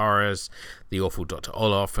 Circus of Horrors, The Awful Dr.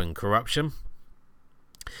 Olaf, and Corruption.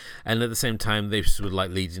 And at the same time, this would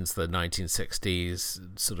like lead into the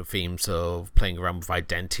 1960s sort of themes of playing around with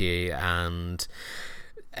identity and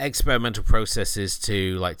experimental processes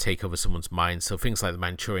to like take over someone's mind. So things like The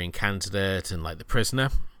Manchurian Candidate and like The Prisoner.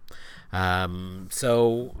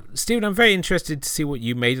 So Stephen, I'm very interested to see what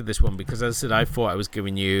you made of this one, because as I said, I thought I was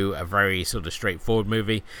giving you a very sort of straightforward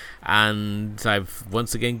movie, and I've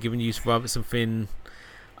once again given you something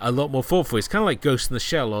a lot more thoughtful. It's kind of like Ghost in the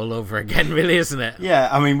Shell all over again, really, isn't it? Yeah,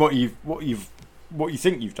 I mean, what you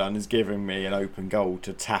think you've done is giving me an open goal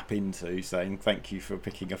to tap into, saying thank you for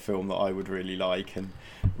picking a film that I would really like and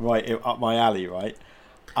right up my alley, right?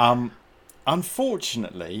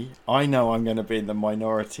 Unfortunately, I know I'm going to be in the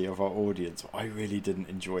minority of our audience. I really didn't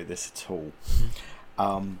enjoy this at all.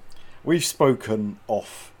 We've spoken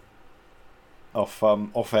off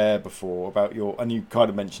air before about and you kind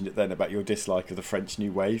of mentioned it then, about your dislike of the French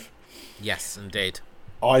New Wave. Yes, indeed.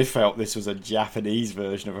 I felt this was a Japanese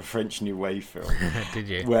version of a French New Wave film. Did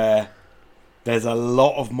you? Where there's a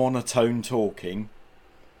lot of monotone talking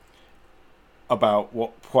about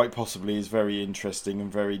what quite possibly is very interesting and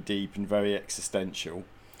very deep and very existential.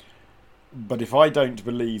 But if I don't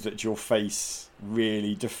believe that your face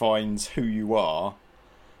really defines who you are,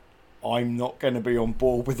 I'm not going to be on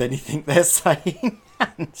board with anything they're saying.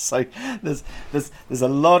 And so there's a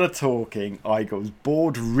lot of talking. I got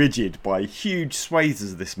bored rigid by huge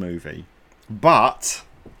swathes of this movie. But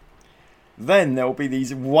then there'll be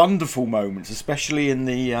these wonderful moments, especially in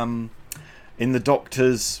the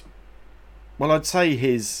Doctor's, well, I'd say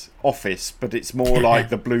his office, but it's more like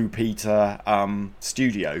the Blue Peter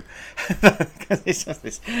studio. Because it's just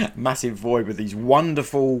this massive void with these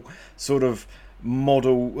wonderful sort of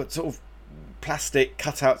plastic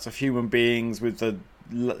cutouts of human beings with the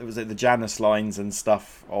Janus lines and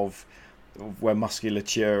stuff of where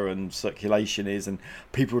musculature and circulation is, and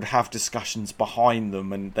people would have discussions behind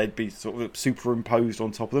them and they'd be sort of superimposed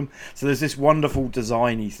on top of them. So there's this wonderful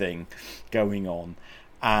designy thing going on,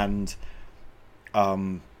 and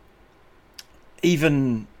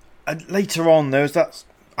even later on there's that,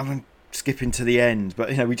 I'm skipping to the end, but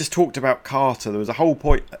we just talked about Carter. There was a whole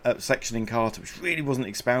section in Carter which really wasn't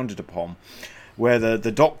expounded upon, where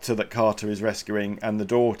the doctor that Carter is rescuing and the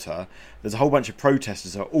daughter, there's a whole bunch of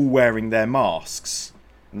protesters who are all wearing their masks,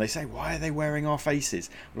 and they say, why are they wearing our faces?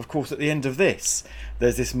 Well, of course, at the end of this,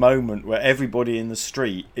 there's this moment where everybody in the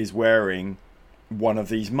street is wearing one of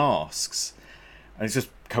these masks, and it's just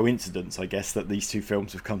coincidence, I guess, that these two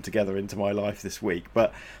films have come together into my life this week.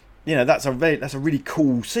 But that's a really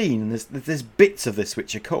cool scene, and there's bits of this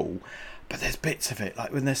which are cool, but there's bits of it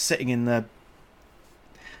like when they're sitting in the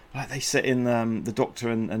Doctor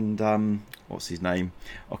and what's his name,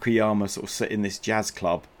 Okuyama, sort of sit in this jazz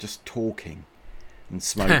club just talking and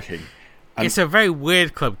smoking. It's a very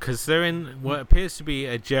weird club because they're in what appears to be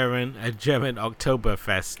a German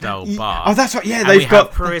Oktoberfest style bar. Oh, that's right. Yeah, they've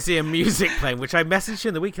got Parisian music playing, which I messaged you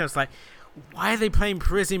in the weekend. I was like, why are they playing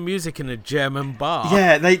Parisian music in a German bar?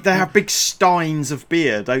 Yeah, they have big steins of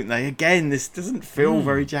beer, don't they? Again, this doesn't feel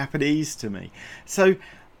very Japanese to me. So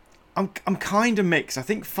I'm kind of mixed. I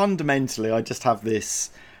think fundamentally I just have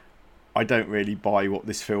this, I don't really buy what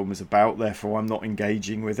this film is about, therefore I'm not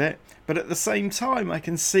engaging with it. But at the same time, I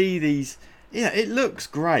can see these, it looks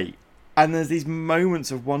great, and there's these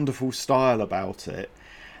moments of wonderful style about it.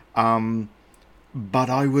 but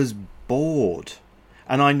I was bored.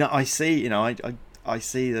 And I know, I see, I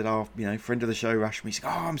see that our, friend of the show, Rashmi, said, "Oh,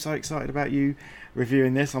 I'm so excited about you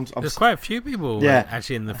reviewing this." There's quite a few people,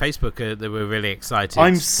 actually, in the Facebook that were really excited.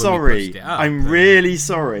 I'm sorry. I'm really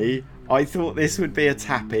sorry. I thought this would be a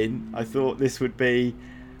tap-in. I thought this would be,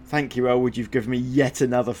 thank you, Elwood, you've given me yet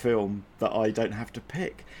another film that I don't have to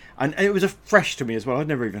pick. And it was fresh to me as well. I'd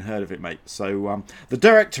never even heard of it, mate. So the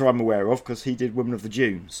director I'm aware of, because he did Women of the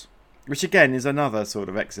Dunes, which again is another sort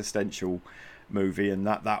of existential movie, and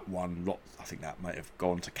that one, I think that might have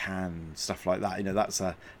gone to Cannes, stuff like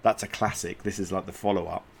that. That's a classic. This is like the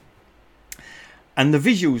follow-up. And the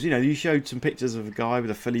visuals, you showed some pictures of a guy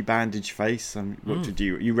with a fully bandaged face. What did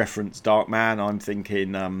you reference? Darkman. I'm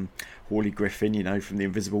thinking Hawley Griffin, from The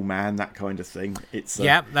Invisible Man, that kind of thing. It's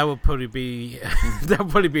that would probably be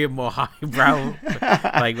a more highbrow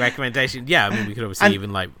like recommendation. Yeah, I mean, we could obviously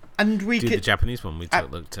the Japanese one we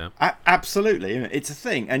looked at. Absolutely, it's a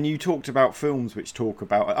thing. And you talked about films which talk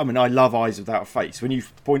about. I mean, I love Eyes Without a Face. When you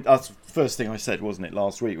that's the first thing I said, wasn't it,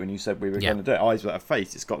 last week when you said we were going to do it? Eyes Without a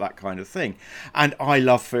Face. It's got that kind of thing. And I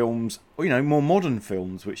love films, more modern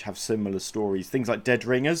films which have similar stories. Things like Dead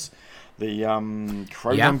Ringers, the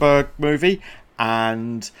Cronenberg movie,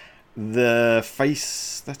 and The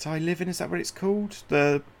Face That I Live In. Is that what it's called?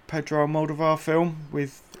 The Pedro Almodovar film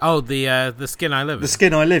with. Oh, the Skin I Live In. The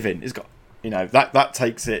Skin I Live In. It's got, that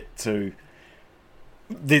takes it to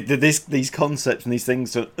these concepts and these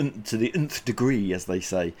things to the nth degree, as they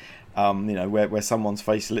say. Where someone's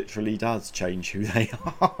face literally does change who they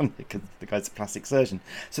are because the guy's a plastic surgeon.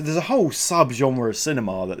 So there's a whole sub-genre of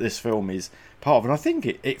cinema that this film is part of, and I think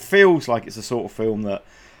it feels like it's a sort of film that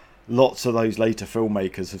lots of those later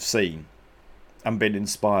filmmakers have seen and been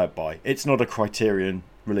inspired by. It's not a Criterion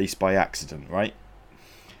released by accident, right?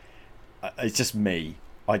 It's just me.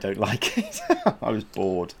 I don't like it. I was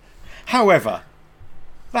bored. However,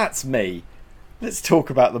 that's me. Let's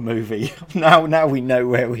talk about the movie. Now we know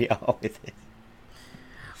where we are with it.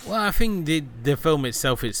 Well, I think the film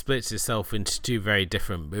itself, it splits itself into two very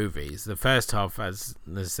different movies. The first half, as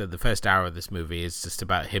I said, the first hour of this movie is just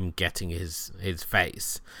about him getting his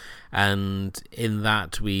face. And in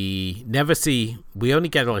that we only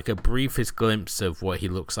get like a briefest glimpse of what he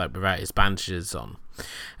looks like without his bandages on.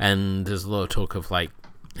 And there's a lot of talk of like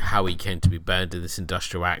how he came to be burned in this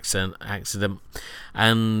industrial accident.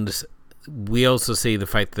 And we also see the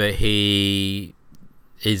fact that he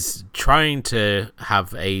is trying to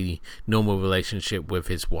have a normal relationship with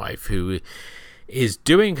his wife, who is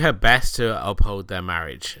doing her best to uphold their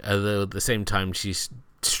marriage, although at the same time she's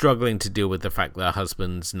struggling to deal with the fact that her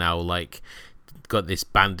husband's now like got this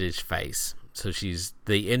bandaged face. So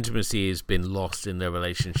the intimacy has been lost in their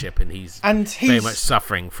relationship, and he's very much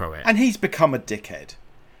suffering from it. And he's become a dickhead,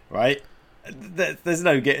 right? There's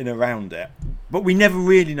no getting around it. But we never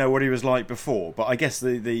really know what he was like before. But I guess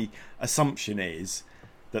the assumption is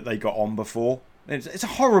that they got on before. It's a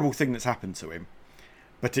horrible thing that's happened to him,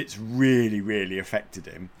 but it's really, really affected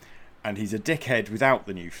him. And he's a dickhead without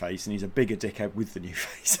the new face, and he's a bigger dickhead with the new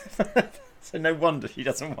face. So no wonder she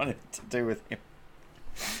doesn't want it to do with him.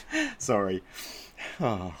 Sorry.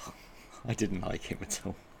 Oh, I didn't like him at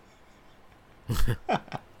all.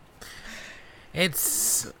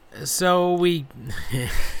 It's so we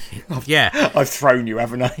yeah, I've thrown you,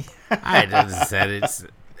 haven't I? I just said it's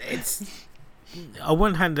on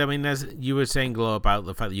one hand, I mean, as you were saying a lot about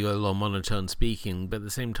the fact that you got a lot of monotone speaking, but at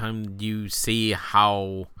the same time you see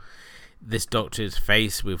how this doctor's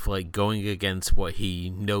faced with like going against what he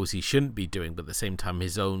knows he shouldn't be doing, but at the same time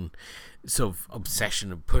his own sort of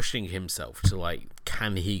obsession of pushing himself to like,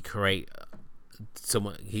 can he create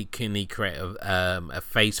a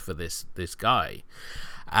face for this guy?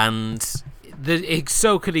 And it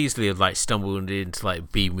so could easily have like stumbled into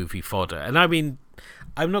like B-movie fodder. And I mean,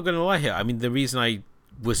 I'm not going to lie here, I mean, the reason I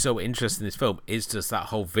was so interested in this film is just that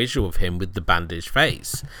whole visual of him with the bandaged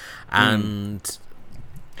face. And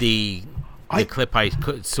the clip I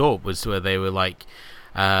saw was where they were like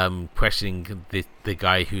questioning the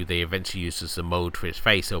guy who they eventually used as a mold for his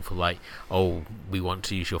face over like, oh, we want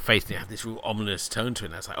to use your face, and it had this real ominous tone to it,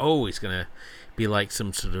 and I was like, oh, he's gonna be like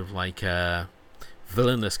some sort of like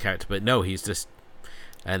villainous character, but no, he's just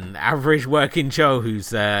an average working Joe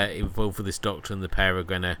who's involved with this doctor, and the pair are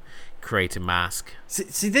gonna create a mask.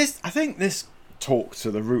 See this, I think this talks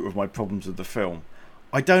to the root of my problems with the film.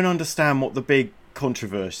 I don't understand what the big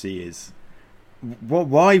controversy is.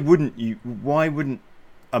 Why wouldn't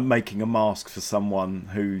making a mask for someone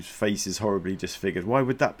whose face is horribly disfigured, why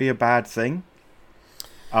would that be a bad thing?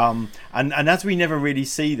 And as we never really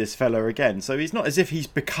see this fella again, so it's not as if he's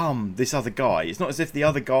become this other guy. It's not as if the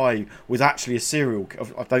other guy was actually a serial.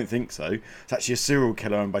 I don't think so. It's actually a serial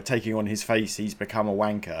killer, and by taking on his face, he's become a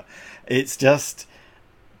wanker. It's just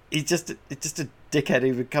a dickhead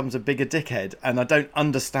who becomes a bigger dickhead, and I don't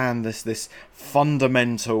understand this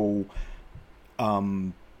fundamental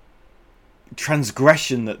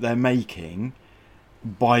transgression that they're making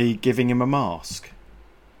by giving him a mask.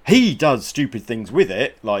 He does stupid things with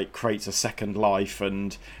it, like creates a second life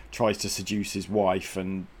and tries to seduce his wife,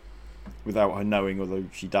 and without her knowing, although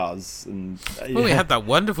she does. And well, we had that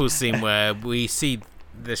wonderful scene where we see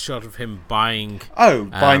the shot of him buying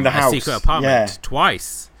the house, a secret apartment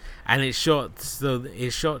twice, and it's shot so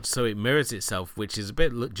it mirrors itself, which is a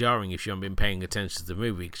bit jarring if you haven't been paying attention to the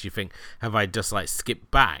movie, because you think, have I just like skipped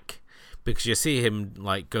back? Because you see him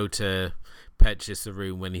like go to purchase the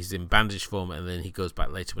room when he's in bandage form, and then he goes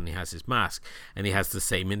back later when he has his mask, and he has the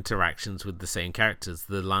same interactions with the same characters.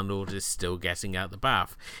 The landlord is still getting out the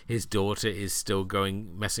bath. His daughter is still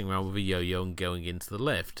messing around with a yo-yo and going into the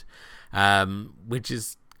lift, which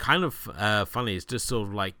is kind of funny. It's just sort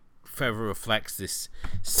of like further reflects this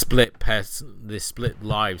split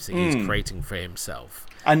lives that he's creating for himself.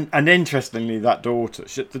 And interestingly, that daughter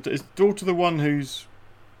is daughter the one who's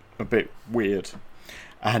a bit weird,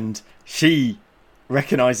 and she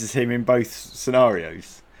recognises him in both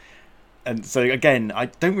scenarios. And so again, I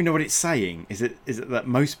don't really know what it's saying. Is it that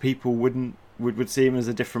most people would see him as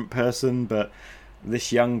a different person, but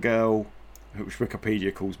this young girl, which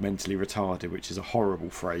Wikipedia calls mentally retarded, which is a horrible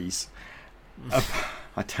phrase. I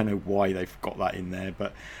don't know why they've got that in there,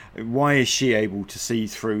 but why is she able to see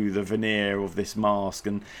through the veneer of this mask?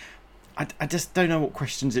 And I just don't know what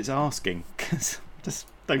questions it's asking, because I just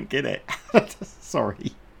don't get it.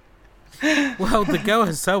 Sorry. Well, the girl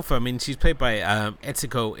herself, I mean, she's played by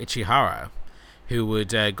Etsuko Ichihara, who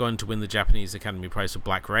would go on to win the Japanese Academy Prize for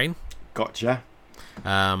Black Rain. Gotcha.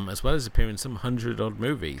 As well as appear in some 100-odd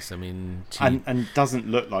movies. I mean, and doesn't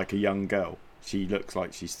look like a young girl. She looks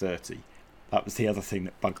like she's 30. That was the other thing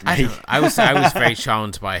that bugged me. I was very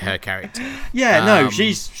charmed by her character. Yeah, no,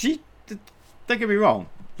 she. Don't get me wrong.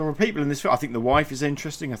 There are people in this film. I think the wife is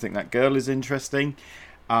interesting. I think that girl is interesting.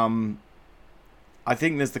 I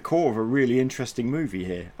think there's the core of a really interesting movie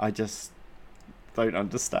here. I just don't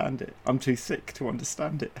understand it. I'm too sick to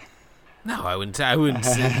understand it. No, I wouldn't like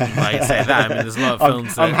say that. I mean, there's a lot of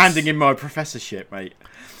films. I'm handing in my professorship, mate.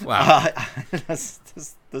 Wow. That's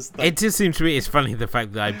it just seems to me it's funny the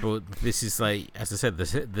fact that I brought this is like, as I said,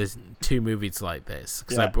 there's two movies like this,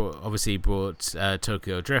 because I brought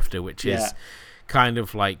Tokyo Drifter, which is kind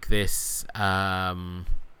of like this.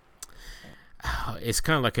 It's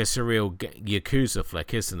kind of like a surreal Yakuza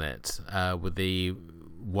flick, isn't it? With the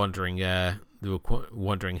wandering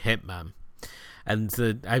hitman. And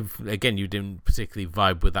again, you didn't particularly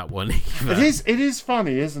vibe with that one either. It is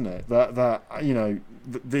funny, isn't it? That you know,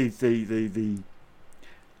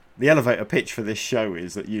 the elevator pitch for this show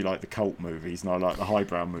is that you like the cult movies and I like the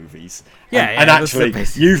highbrow movies. And actually,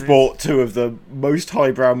 you've brought two of the most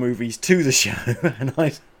highbrow movies to the show, and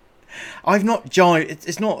I've not jived.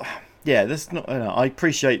 It's not. Yeah, that's not. I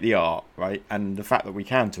appreciate the art, right, and the fact that we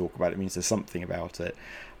can talk about it means there's something about it,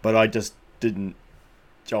 but I just didn't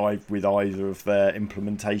jive with either of their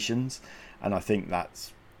implementations, and I think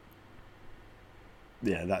that's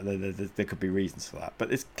there could be reasons for that,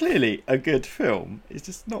 but it's clearly a good film. It's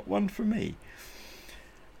just not one for me,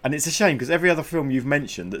 and it's a shame because every other film you've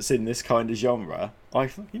mentioned that's in this kind of genre I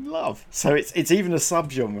fucking love. So it's even a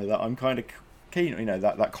subgenre that I'm kind of keen. You know,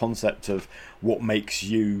 that concept of what makes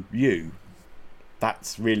you.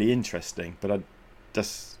 That's really interesting, but I'm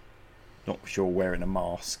just not sure wearing a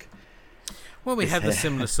mask. Well, we had the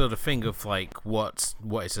similar sort of thing of like what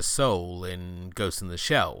is a soul in Ghost in the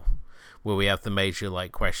Shell, where we have the major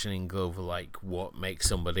like questioning over like what makes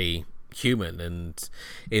somebody human, and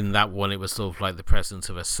in that one it was sort of like the presence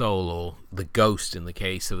of a soul or the ghost in the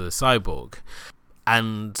case of the cyborg,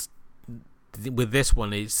 and with this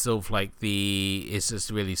one it's sort of like it's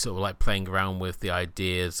just really sort of like playing around with the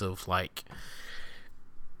ideas of like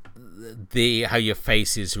how your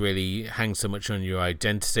face is really hangs so much on your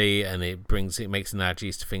identity, and it makes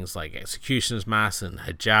analogies to things like executioner's masks and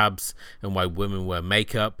hijabs and why women wear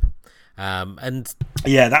makeup, and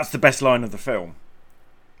yeah, that's the best line of the film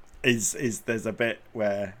is there's a bit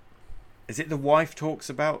where is it the wife talks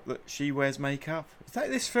about that she wears makeup? Is that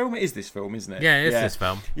this film? It is this film, isn't it? Yeah, it's this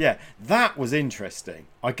film. Yeah, that was interesting.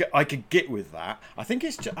 I could get with that. I think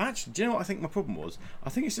it's actually. Do you know what I think my problem was? I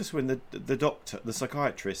think it's just when the doctor, the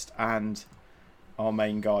psychiatrist, and our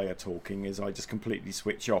main guy are talking is I just completely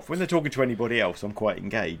switch off. When they're talking to anybody else, I'm quite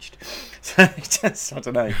engaged. So I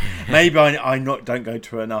don't know. Maybe I don't go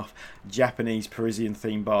to enough Japanese Parisian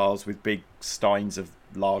themed bars with big steins of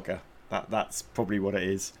lager. That's probably what it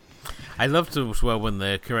is. I loved it as well when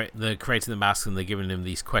they're creating the mask and they're giving him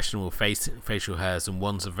these questionable facial hairs, and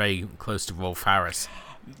one's very close to Rolf Harris.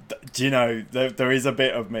 Do you know, there is a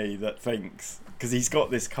bit of me that thinks, because he's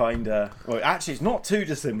got this kind of... Well, actually, it's not too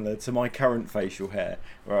dissimilar to my current facial hair,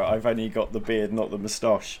 where I've only got the beard, not the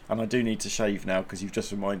moustache. And I do need to shave now, because you've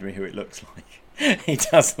just reminded me who it looks like. He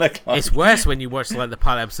does look like... It's worse when you watch like the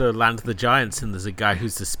pilot episode of Land of the Giants, and there's a guy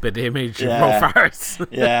who's the spit image of Rolf Harris.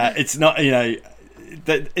 Yeah, it's not, you know...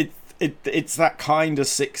 It's that kind of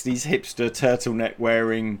 60s hipster turtleneck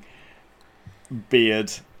wearing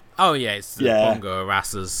beard. Oh yeah, it's the Bongo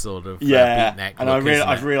Arasas sort of beatnik and look,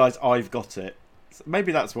 I've realised I've got it. So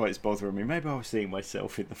maybe that's why it's bothering me. Maybe I was seeing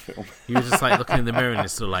myself in the film. You were just like looking in the mirror and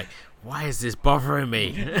it's sort of like, why is this bothering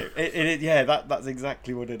me? That's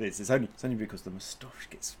exactly what it is. It's only because the moustache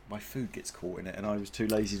my food gets caught in it, and I was too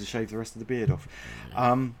lazy to shave the rest of the beard off.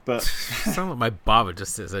 But sound like my barber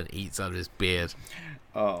just sits and eats out of his beard.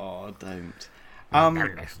 Oh, don't.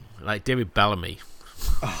 Like David Bellamy.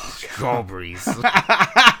 Strawberries.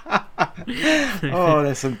 Oh,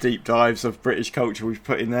 there's some deep dives of British culture we've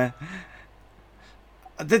put in there.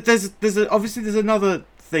 Obviously there's another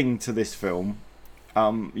thing to this film.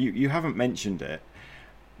 You haven't mentioned it,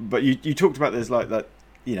 but you talked about there's like that.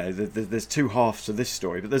 You know, there's two halves to this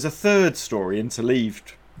story, but there's a third story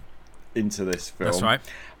interleaved into this film. That's right.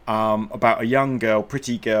 About a young girl,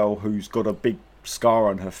 pretty girl, who's got a big scar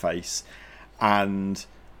on her face, and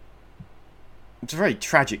it's a very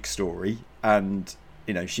tragic story. And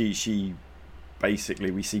you know, she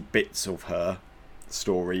basically, we see bits of her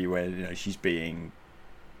story where, you know, she's being,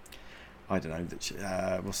 I don't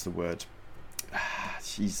know, what's the word?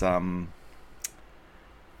 She's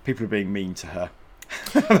people are being mean to her.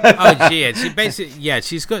 Oh yeah, she basically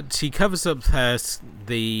she covers up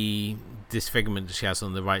the disfigurement that she has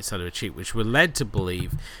on the right side of her cheek, which we're led to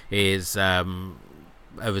believe is a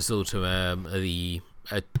result of the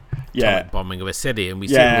atomic bombing of a city, and we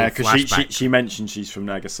see because she mentioned she's from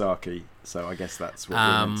Nagasaki, so I guess that's what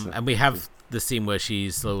we're meant to... And we have the scene where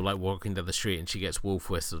she's sort of like walking down the street and she gets wolf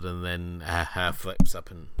whistled, and then her hair flips up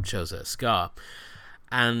and shows her a scar.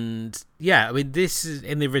 And yeah, I mean, this is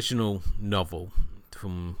in the original novel.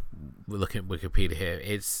 From we're looking at Wikipedia here,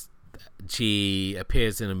 she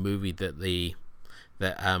appears in a movie that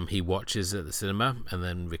he watches at the cinema and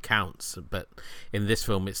then recounts. But in this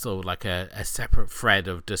film, it's sort of like a separate thread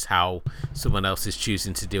of just how someone else is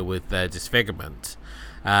choosing to deal with their disfigurement.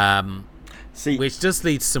 Which does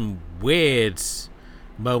lead to some weird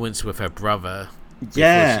moments with her brother.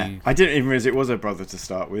 Yeah, I didn't even realize it was her brother to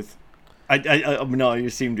start with. I mean, I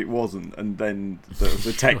assumed it wasn't, and then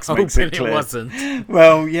the text makes it clear. It wasn't.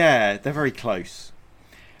 Well, yeah, they're very close.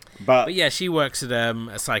 But yeah, she works at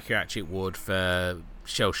a psychiatric ward for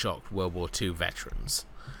shell-shocked World War II veterans,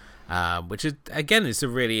 which is, again, it's a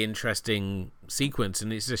really interesting sequence,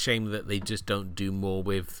 and it's a shame that they just don't do more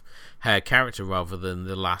with her character rather than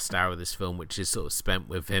the last hour of this film, which is sort of spent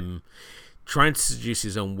with him trying to seduce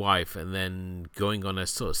his own wife and then going on a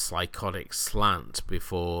sort of psychotic slant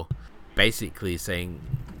before basically saying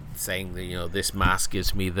that, you know, this mask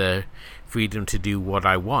gives me the freedom to do what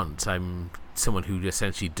I want. I'm someone who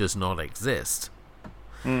essentially does not exist.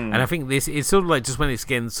 And I think this it's sort of like just when it's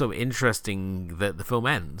getting sort of interesting that the film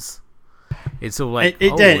ends. It's sort of like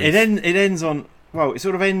it ends on, well, it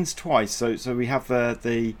sort of ends twice. So we have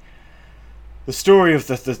the story of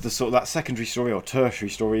the sort of that secondary story or tertiary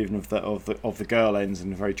story even of the girl ends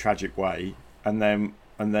in a very tragic way, and then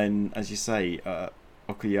as you say,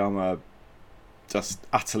 Okayama just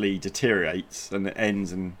utterly deteriorates, and it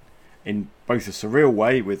ends in both a surreal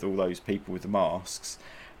way with all those people with the masks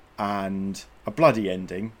and a bloody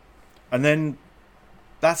ending, and then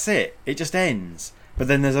that's it. It just ends. But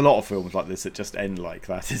then there's a lot of films like this that just end like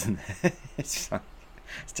that, isn't it? It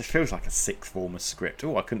just feels like a sixth form of script.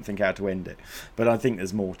 Oh, I couldn't think how to end it. But I think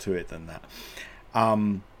there's more to it than that.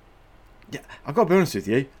 Yeah, I've got to be honest with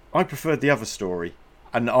you. I preferred the other story.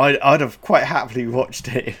 And I'd have quite happily watched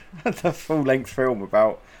it, the full-length film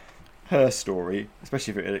about her story,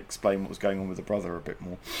 especially if it had explained what was going on with the brother a bit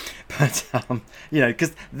more. But, you know,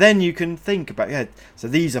 because then you can think about, so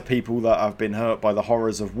these are people that have been hurt by the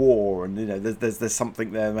horrors of war, and, you know, there's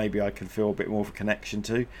something there maybe I can feel a bit more of a connection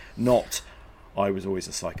to. Not, I was always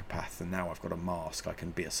a psychopath, and now I've got a mask, I can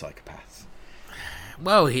be a psychopath.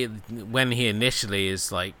 Well, when he initially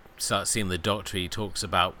is like, starts seeing the doctor, he talks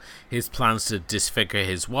about his plans to disfigure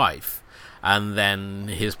his wife, and then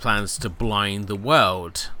his plans to blind the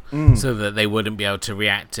world so that they wouldn't be able to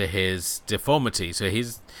react to his deformity. So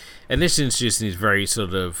he's initially introducing is very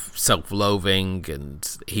sort of self-loathing,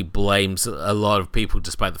 and he blames a lot of people,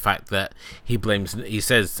 despite the fact that he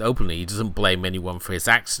says openly he doesn't blame anyone for his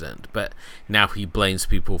accident, but now he blames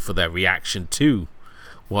people for their reaction to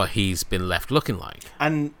what he's been left looking like.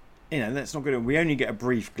 And that's not good. We only get a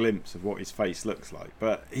brief glimpse of what his face looks like,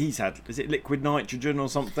 but he's had, is it liquid nitrogen or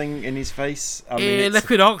something in his face?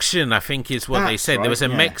 Liquid oxygen, I think, is what they said. Right, there was a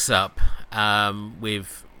mix-up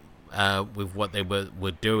with what they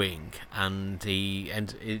were doing, and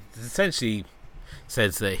it essentially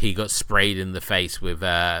says that he got sprayed in the face with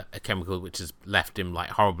a chemical which has left him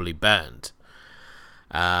like horribly burned.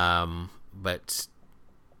 But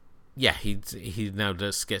yeah, he now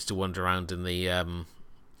just gets to wander around in the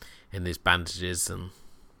in his bandages and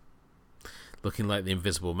looking like the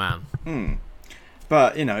Invisible Man.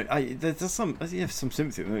 But there's some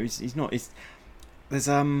sympathy. He's not. There's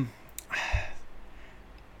I'm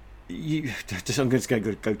going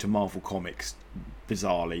to go to Marvel Comics,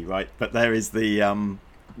 bizarrely, right? But there is the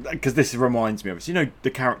because this reminds me of it. The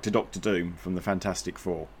character Doctor Doom from the Fantastic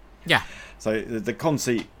Four. Yeah. So the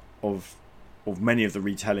conceit of many of the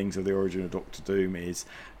retellings of the origin of Doctor Doom is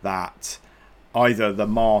that either the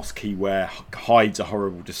mask he wears hides a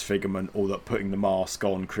horrible disfigurement, or that putting the mask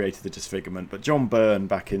on created the disfigurement. But John Byrne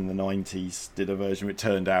back in the 90s did a version where it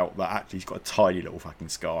turned out that actually he's got a tiny little fucking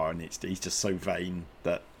scar, and he's just so vain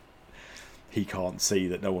that he can't see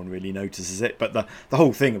that no one really notices it. But the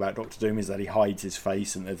whole thing about Doctor Doom is that he hides his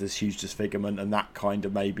face, and there's this huge disfigurement, and that kind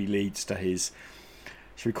of maybe leads to his,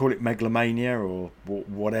 should we call it megalomania, or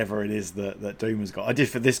whatever it is that Doom has got. I did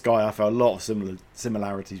for this guy. I felt a lot of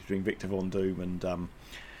similarities between Victor Von Doom and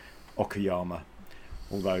Okayama.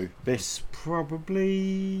 Although this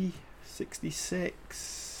probably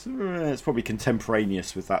 66. It's probably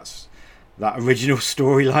contemporaneous with that original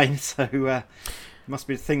storyline. So it must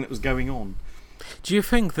be the thing that was going on. Do you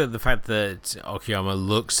think that the fact that Okayama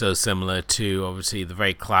looks so similar to, obviously, the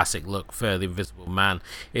very classic look for the Invisible Man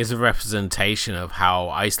is a representation of how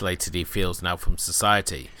isolated he feels now from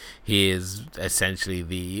society? He is essentially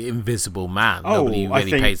the Invisible Man. Nobody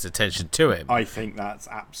really pays attention to him. I think that's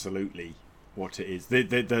absolutely what it is.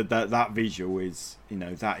 That visual is,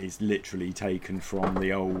 that is literally taken from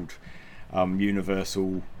the old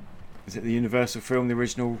Universal. Is it the Universal film, the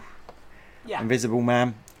original Invisible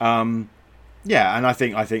Man? Yeah, and I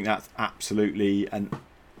think that's absolutely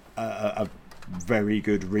a very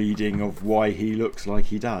good reading of why he looks like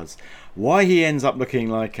he does. Why he ends up looking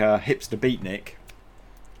like a hipster beatnik,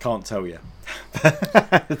 can't tell you.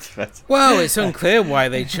 Well, it's unclear why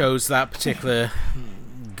they chose that particular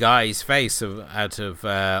guy's face out of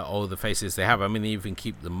all the faces they have. I mean, they even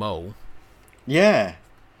keep the mole. Yeah,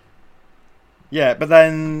 but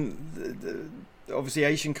then obviously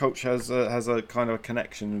Asian culture has a kind of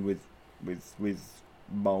connection with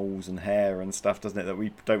moles and hair and stuff, doesn't it, that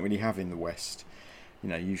we don't really have in the West.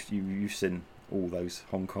 You've seen all those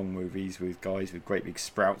Hong Kong movies with guys with great big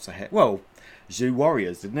sprouts of hair. Well, Zoo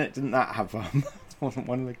Warriors, didn't that have wasn't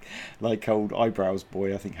one of the old Eyebrows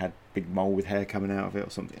Boy, I think, had big mole with hair coming out of it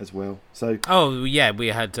or something as well. So we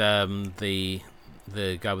had the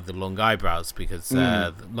guy with the long eyebrows, because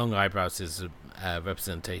long eyebrows is a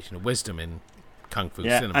representation of wisdom in Kung Fu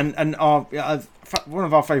cinema. And one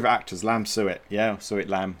of our favourite actors, Lam Suet, Suet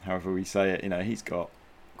Lam, however we say it, he's got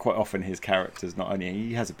quite often his characters, not only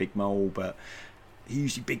he has a big mole, but he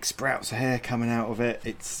usually big sprouts of hair coming out of it.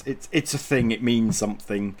 It's a thing, it means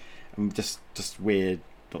something, and just weird,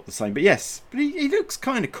 not the same. But yes, he looks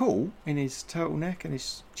kind of cool in his turtleneck and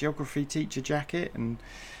his geography teacher jacket, and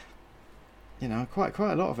quite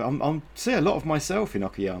a lot of it. I'm see a lot of myself in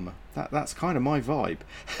Okayama. That's kind of my vibe.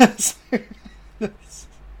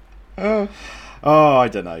 I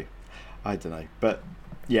don't know, but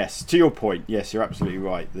yes, to your point, yes, you're absolutely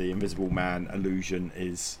right. The Invisible Man illusion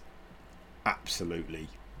is absolutely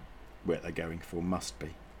what they're going for, must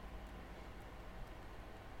be.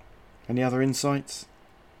 Any other insights?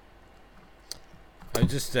 I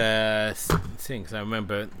just think, 'cause I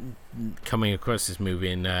remember coming across this movie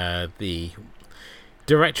in the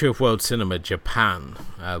Directory of World Cinema Japan,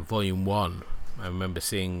 Volume 1. I remember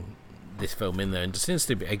seeing this film in there, and just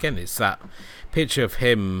instantly, again, it's that picture of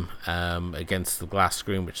him against the glass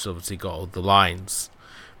screen, which has obviously got all the lines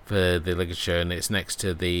for the ligature, and it's next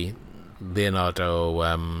to the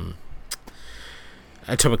Leonardo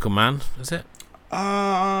Atomical Man, is it?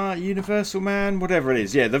 Universal Man, whatever it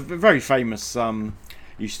is. Yeah, the very famous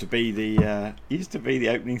used to be the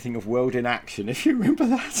opening thing of World in Action, if you remember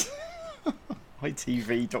that.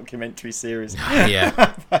 ITV documentary series.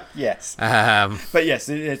 Yeah. Yes. But yes,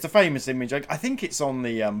 it's a famous image. I think it's on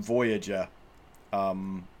the Voyager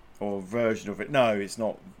or version of it. No, it's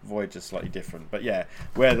not. Voyager, slightly different. But yeah,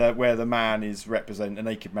 where the man is a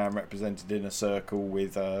naked man represented in a circle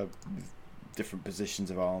with different positions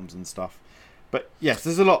of arms and stuff. But yes,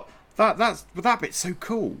 there's a lot. That bit's so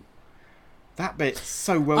cool. That bit's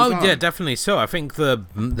so well done. Oh yeah, definitely so. I think the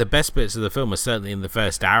best bits of the film are certainly in the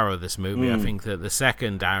first hour of this movie. I think that the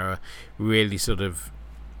second hour really sort of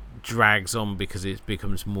drags on because it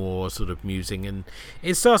becomes more sort of musing, and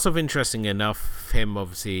it starts off interesting enough. Him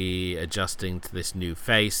obviously adjusting to this new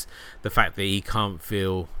face, the fact that he can't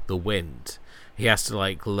feel the wind. He has to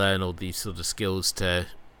like learn all these sort of skills to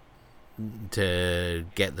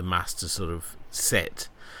get the mask to sort of sit.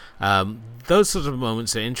 Those sort of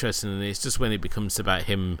moments are interesting, and it's just when it becomes about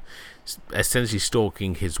him essentially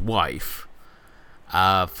stalking his wife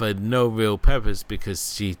for no real purpose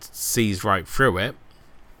because she sees right through it.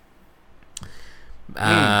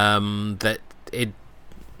 That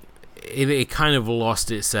it kind of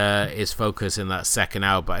lost its focus in that second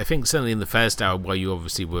hour, but I think certainly in the first hour, while you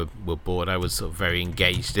obviously were bored, I was sort of very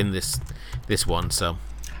engaged in this one. So,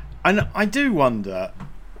 and I do wonder.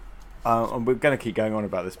 And we're going to keep going on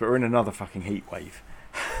about this, but we're in another fucking heat wave.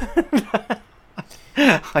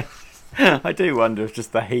 I do wonder if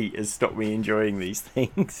just the heat has stopped me enjoying these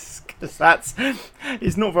things, because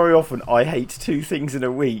it's not very often I hate 2 things in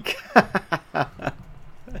a week.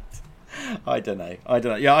 I don't know.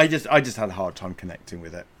 Yeah, I just had a hard time connecting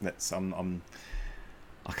with it.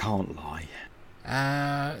 I can't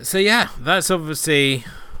lie. So yeah, that's obviously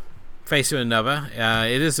Face of Another.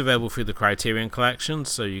 It is available through the Criterion Collection,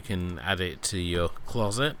 so you can add it to your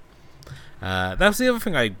closet. That's the other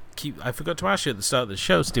thing I forgot to ask you at the start of the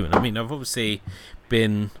show, Stephen. I mean, I've obviously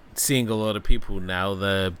been seeing a lot of people now,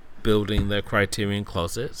 they're building their Criterion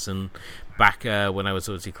closets, and back when I was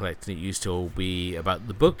obviously collecting, it used to all be about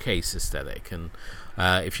the bookcase aesthetic, and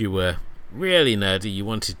if you were really nerdy, you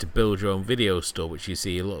wanted to build your own video store, which you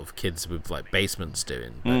see a lot of kids with like basements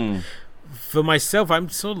doing. But for myself, I'm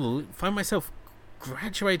sort of find myself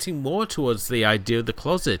graduating more towards the idea of the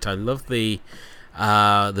closet. I love the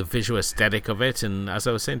visual aesthetic of it, and as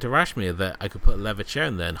I was saying to Rashmir, that I could put a leather chair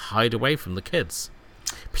in there and hide away from the kids,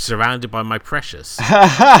 surrounded by my precious.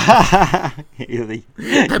 You're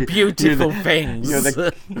the beautiful things. You're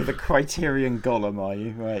the Criterion Gollum, are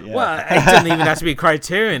you? Right, yeah. Well, it doesn't even have to be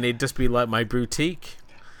Criterion. It'd just be like my boutique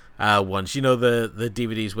ones. You know, the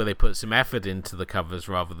DVDs where they put some effort into the covers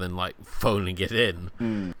rather than like phoning it in.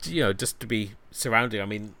 You know, just to be surrounded. I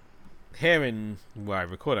mean, here in where I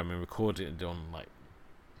record, I'm recorded on like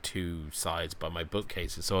 2 sides by my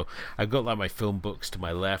bookcases. So I've got like my film books to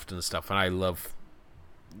my left and stuff, and I love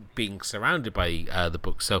being surrounded by the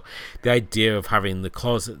books. So the idea of having the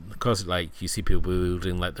closet like you see people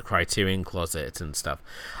building like the Criterion closet and stuff,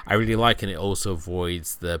 I really like, and it also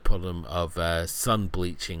avoids the problem of sun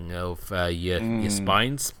bleaching of your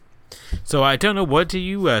spines. So I don't know, what do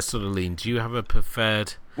you sort of lean? Do you have a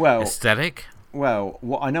preferred aesthetic? Well,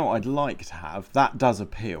 what I know I'd like to have, that does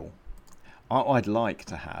appeal. I'd like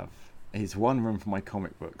to have is one room for my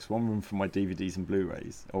comic books, one room for my DVDs and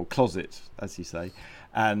Blu-rays, or closet, as you say,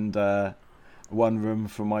 and one room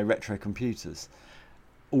for my retro computers,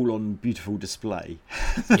 all on beautiful display.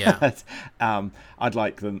 Yeah. I'd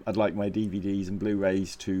like my DVDs and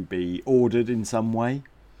Blu-rays to be ordered in some way.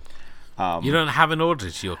 You don't have an order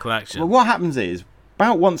to your collection? Well, what happens is,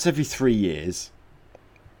 about once every 3 years,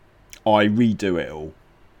 I redo it all.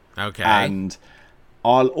 Okay. And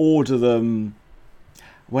I'll order them.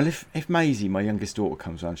 Well, if Maisie, my youngest daughter,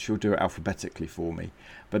 comes around, she'll do it alphabetically for me.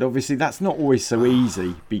 But obviously that's not always so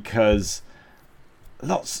easy, because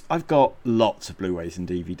I've got lots of Blu-rays and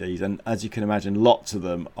DVDs, and as you can imagine, lots of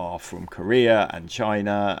them are from Korea and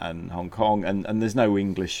China and Hong Kong, and there's no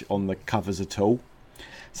English on the covers at all.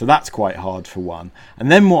 So that's quite hard for one. And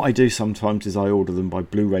then what I do sometimes is I order them by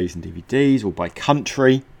Blu-rays and DVDs, or by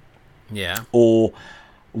country. Yeah. Or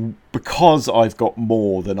because I've got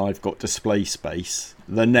more than I've got display space,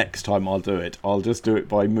 the next time I'll do it, I'll just do it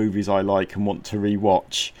by movies I like and want to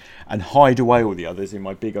rewatch, and hide away all the others in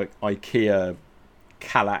my big IKEA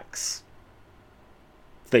Kallax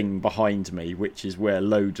thing behind me, which is where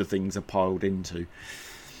loads of things are piled into.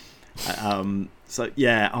 So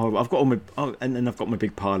yeah, I've got and then I've got my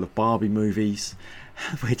big pile of Barbie movies,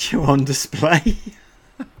 which are on display,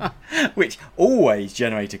 which always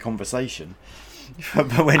generate a conversation.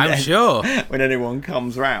 But I'm sure when anyone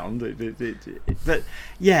comes round, but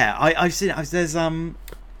yeah, I've seen it. There's I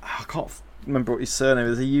can't remember what his surname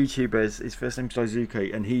is. There's a YouTuber. His first name's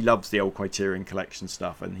Daisuke, and he loves the old Criterion Collection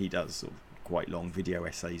stuff, and he does sort of quite long video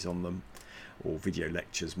essays on them, or video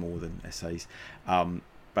lectures more than essays.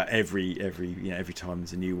 But every time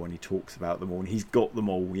there's a new one, he talks about them all, and he's got them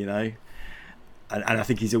all, and I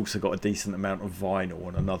think he's also got a decent amount of vinyl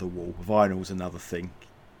on another wall. Vinyl's another thing.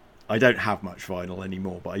 I don't have much vinyl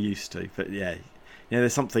anymore, but I used to. But yeah,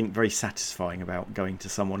 there's something very satisfying about going to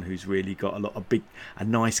someone who's really got a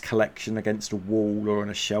nice collection against a wall or on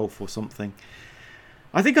a shelf or something.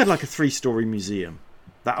 I think I'd like a 3-story museum.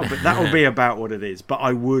 That'll be about what it is. But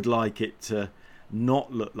I would like it to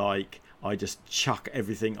not look like I just chuck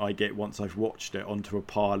everything I get once I've watched it onto a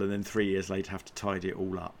pile, and then 3 years later have to tidy it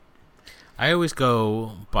all up. I always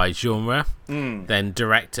go by genre, then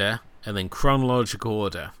director, and then chronological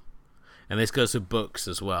order. And this goes with books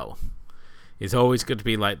as well. It's always good to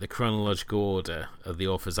be like the chronological order of the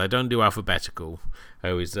authors. I don't do alphabetical. I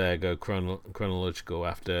always go chronological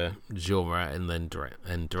after genre, and then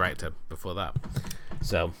director before that.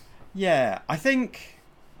 So yeah, I think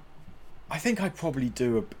I'd probably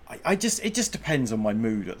do it just depends on my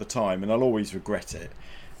mood at the time, and I'll always regret it.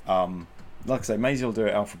 Like I say, maybe I'll do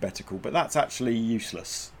it alphabetical, but that's actually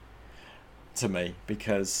useless to me,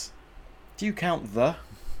 because do you count the?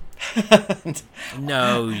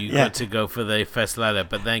 No, you got to go for the first letter,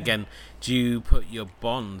 but then again, do you put your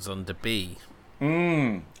bonds under B?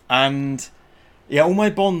 And yeah, all my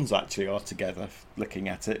bonds actually are together, looking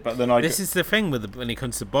at it, but then This is the thing when it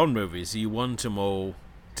comes to Bond movies, you want them all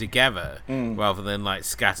together rather than like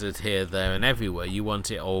scattered here, there, and everywhere. You want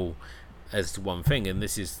it all as one thing, and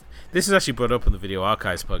this is actually brought up on the Video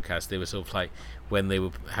Archives podcast. They were sort of like, when they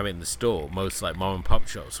were having the store, most like mom and pop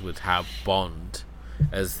shops would have Bond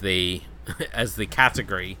as the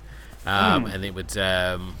category, and it would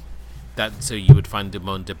so you would find them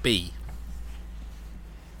under B.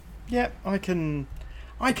 Yeah, I can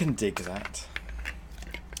dig that.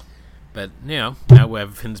 But now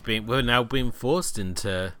we're now being forced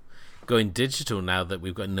into going digital, now that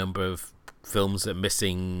we've got a number of films that are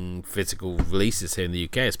missing physical releases here in the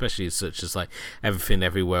UK, especially such as like Everything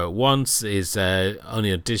Everywhere at Once is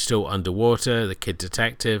only on digital. Underwater, The Kid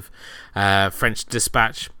Detective, French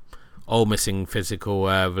Dispatch, all missing physical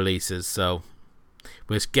releases. So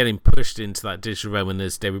we're getting pushed into that digital realm, and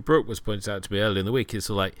as David Brooke was pointed out to me earlier in the week, it's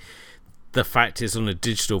like the fact is on a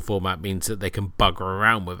digital format means that they can bugger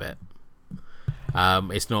around with it.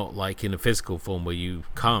 It's not like in a physical form where you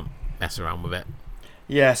can't mess around with it.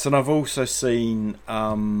 Yes, and I've also seen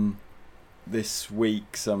this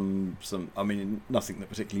week some. I mean, nothing that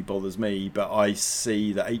particularly bothers me, but I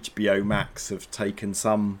see that HBO Max have taken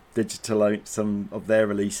some of their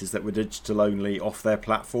releases that were digital only off their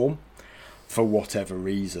platform for whatever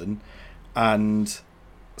reason, and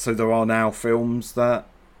so there are now films that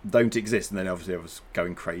don't exist. And then obviously I was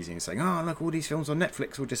going crazy and saying, "Oh, look, all these films on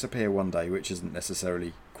Netflix will disappear one day," which isn't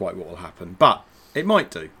necessarily quite what will happen, but it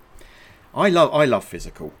might do. I love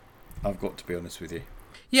physical. I've got to be honest with you.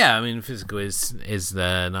 Yeah, I mean, physical is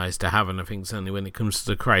nice to have, and I think certainly when it comes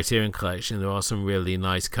to the Criterion Collection, there are some really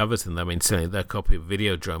nice covers in there. I mean, certainly their copy of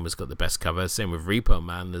Videodrome has got the best cover. Same with Repo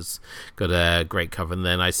Man has got a great cover, and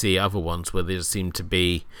then I see other ones where they just seem to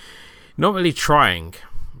be not really trying.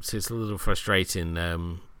 So it's a little frustrating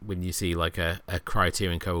when you see like a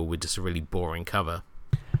Criterion cover with just a really boring cover.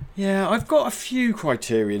 Yeah, I've got a few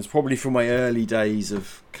Criterions, probably from my early days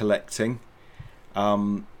of collecting.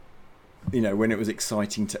 When it was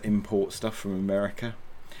exciting to import stuff from America.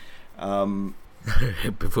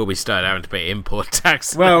 Before we started having to pay import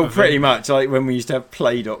tax. Well, pretty much. Like when we used to have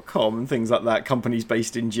Play.com and things like that, companies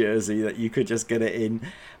based in Jersey that you could just get it in.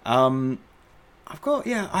 I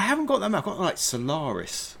haven't got that much. I've got like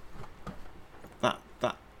Solaris. That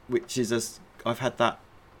which is I've had that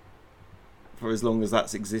for as long as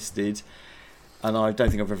that's existed, and I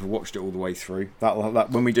don't think I've ever watched it all the way through.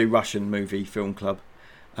 That when we do Russian movie film club,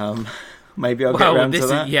 maybe I'll get around to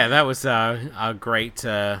that. That was our great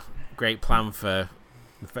plan for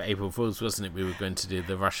April Fools, wasn't it? We were going to do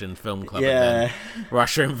the Russian film club, and then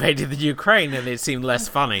Russia invaded the Ukraine, and it seemed less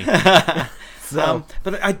funny.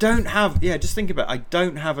 But I don't have. Yeah, just think about it. I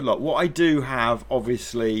don't have a lot. What I do have,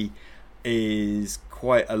 obviously, is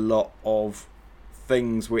quite a lot of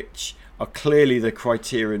things which are clearly the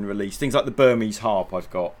Criterion release. Things like the Burmese Harp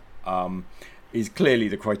I've got is clearly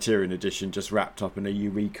the Criterion edition, just wrapped up in a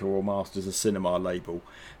Eureka or Masters of Cinema label.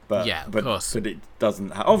 But of course. But it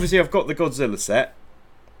doesn't have... Obviously, I've got the Godzilla set.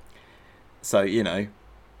 So,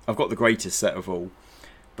 I've got the greatest set of all.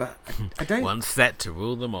 But I don't... One set to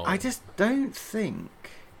rule them all. I just don't think...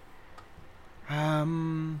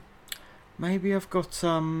 maybe I've got...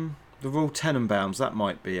 The Royal Tenenbaums, that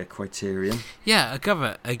might be a criterion. Yeah, a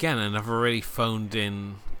cover again, another really phoned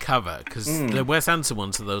in cover, because the Wes Anderson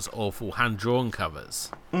ones are those awful hand drawn covers,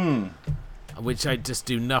 which I just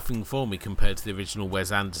do nothing for me compared to the original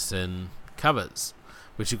Wes Anderson covers,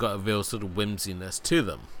 which have got a real sort of whimsiness to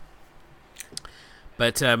them.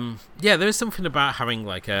 But yeah, there is something about having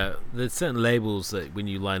like there's certain labels that when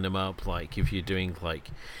you line them up, like if you're doing like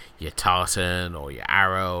your Tartan or your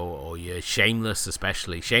Arrow or your Shameless,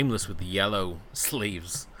 especially Shameless with the yellow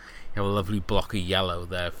sleeves, you have a lovely block of yellow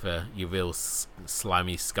there for your real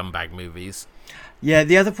slimy scumbag movies. Yeah,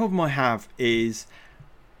 the other problem I have is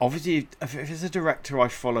obviously if it's a director I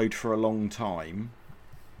followed for a long time,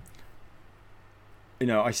 you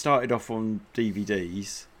know, I started off on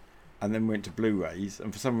DVDs and then went to Blu-rays,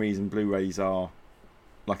 and for some reason Blu-rays are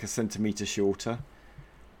like a centimetre shorter.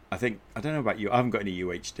 I don't know about you, I haven't got any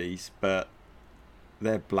UHDs, but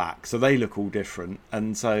they're black, so they look all different,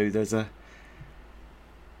 and so there's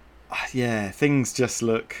things just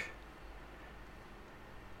look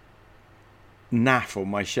naff on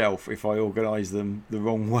my shelf if I organise them the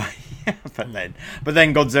wrong way. but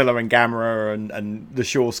then Godzilla and Gamera and the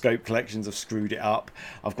Shore Scope collections have screwed it up.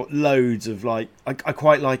 I've got loads of like I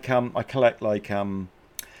quite like I collect like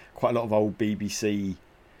quite a lot of old BBC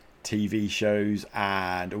TV shows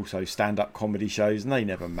and also stand-up comedy shows, and they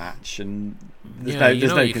never match, and there's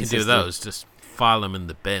no you can do those, just file them in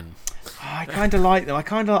the bin. I kind of like them.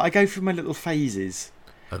 I go through my little phases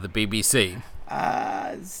of the BBC.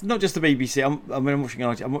 It's not just the BBC.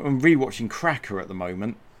 I'm rewatching Cracker at the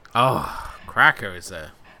moment. Oh, Cracker is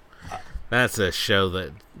that's a show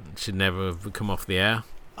that should never have come off the air.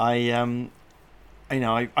 I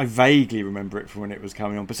vaguely remember it from when it was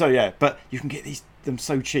coming on. But you can get them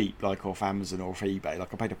so cheap, like off Amazon or off eBay.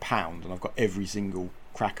 Like I paid £1 and I've got every single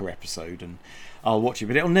Cracker episode, and I'll watch it.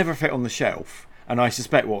 But it'll never fit on the shelf. And I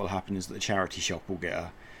suspect what will happen is that the charity shop will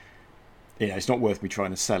get it's not worth me trying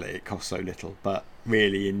to sell it. It costs so little, but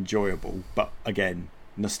really enjoyable. But again,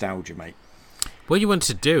 nostalgia, mate. What you want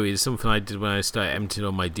to do is something I did when I started emptying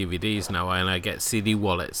all my DVDs now, and I get CD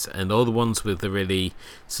wallets, and all the ones with the really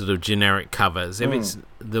sort of generic covers. If it's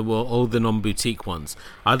all the non-boutique ones,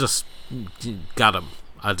 I'll just gut them.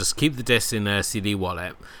 I'll just keep the discs in a CD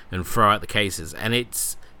wallet and throw out the cases. And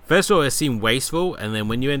it's, first of all, it seems wasteful, and then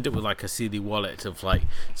when you end up with like a CD wallet of like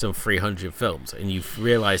some 300 films, and you've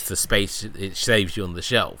realised the space it saves you on the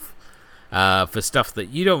shelf, for stuff that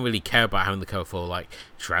you don't really care about having the cover for, like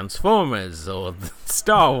Transformers or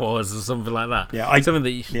Star Wars or something like that. Yeah, something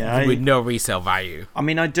that with no resale value. I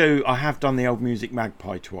mean, I have done the Old Music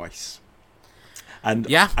Magpie twice, and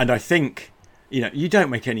I think you don't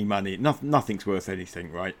make any money. Nothing's worth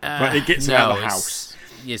anything, right? But it gets out of the house.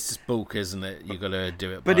 It's just bulk, isn't it? You got to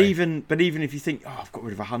do it. But even if you think, I've got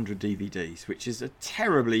rid of 100 DVDs, which is a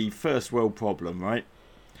terribly first world problem, right?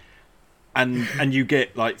 And you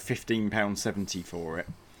get like £15.70 for it,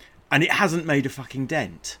 and it hasn't made a fucking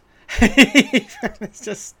dent. It's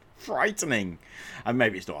just frightening. And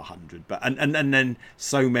maybe it's not 100, but and then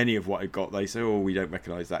so many of what I got, they say, we don't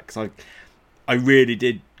recognise that, because I really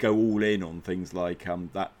did go all in on things like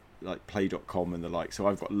that, like Play.com and the like. So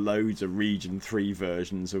I've got loads of Region 3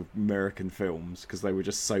 versions of American films because they were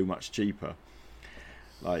just so much cheaper.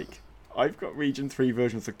 Like, I've got Region 3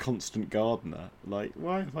 versions of Constant Gardener. Like,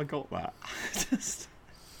 why have I got that?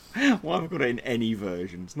 Why have I got it in any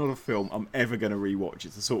version? It's not a film I'm ever going to rewatch.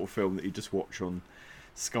 It's the sort of film that you just watch on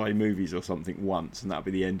Sky Movies or something once, and that'll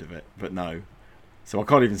be the end of it. But no. So I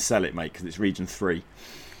can't even sell it, mate, because it's Region 3.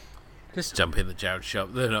 Just jump in the Jared shop.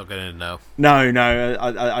 They're not going to know. No,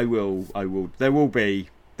 I will. There will be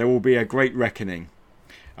a great reckoning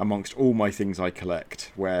amongst all my things I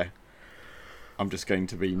collect, where I'm just going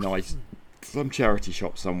to be nice. Some charity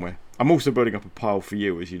shop somewhere. I'm also building up a pile for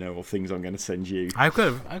you, as you know, of things I'm going to send you. I've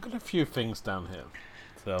got a few things down here,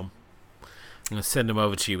 so I'm going to send them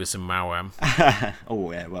over to you with some Mawam.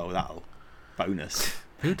 Oh yeah, well that'll bonus.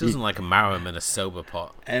 Who doesn't like a Mawam in a sober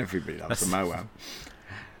pot? Everybody loves a Mawam.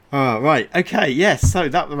 Right, okay, yes, so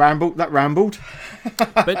that rambled.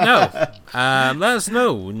 But no, let us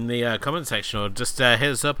know in the comment section, or just hit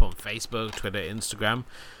us up on Facebook, Twitter, Instagram,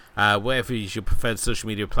 whatever is your preferred social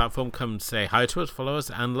media platform. Come say hi to us, follow us,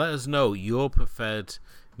 and let us know your preferred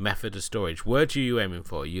method of storage. What are you aiming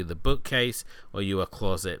for? Are you the bookcase, or are you a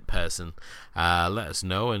closet person? Let us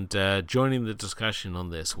know, and joining the discussion on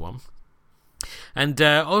this one. And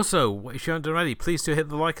also, if you haven't already, please do hit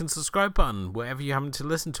the like and subscribe button wherever you happen to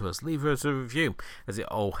listen to us. Leave us a review, as it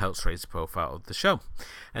all helps raise the profile of the show.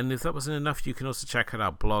 And if that wasn't enough, you can also check out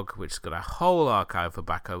our blog, which has got a whole archive of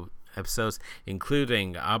back episodes,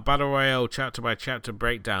 including our Battle Royale chapter by chapter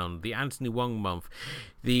breakdown, the Anthony Wong month,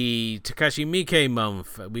 the Takashi Miike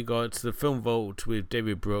month. We got the Film Vault with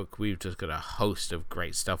David Brooke. We've just got a host of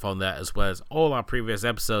great stuff on there, as well as all our previous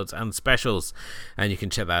episodes and specials. And you can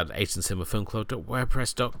check that out at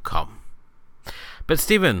asiancinemafilmclub.wordpress.com. But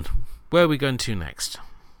Stephen, where are we going to next?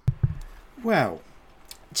 Well,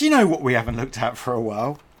 do you know what we haven't looked at for a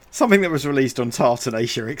while? Something that was released on Tartan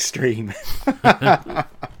Asia Extreme. I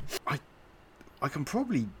can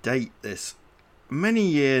probably date this. Many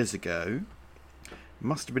years ago,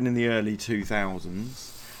 must have been in the early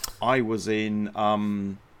 2000s, I was in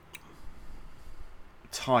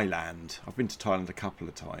Thailand. I've been to Thailand a couple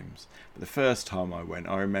of times. But the first time I went,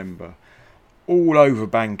 I remember all over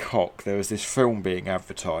Bangkok there was this film being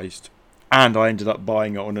advertised. And I ended up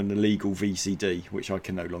buying it on an illegal VCD, which I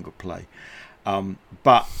can no longer play.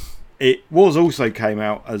 But it was also came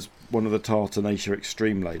out as one of the Tartan Asia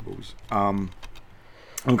Extreme labels. I'm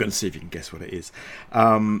going to see if you can guess what it is.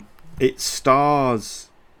 It stars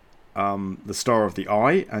the star of The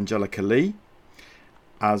Eye, Angelica Lee,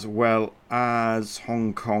 as well as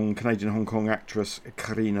Canadian Hong Kong actress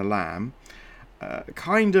Karina Lam.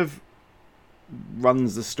 Kind of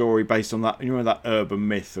runs the story based on that, that urban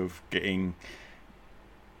myth of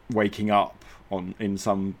waking up in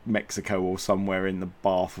some Mexico or somewhere in the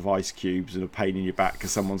bath of ice cubes and a pain in your back because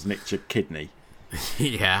someone's nicked your kidney.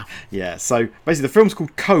 Yeah. So basically the film's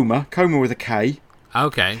called Coma with a K.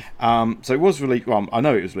 Okay. So it was released. Well, I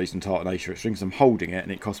know it was released in Tartan Asia Extreme. I'm holding it,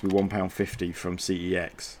 and it cost me £1.50 from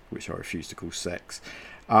CEX, which I refuse to call sex.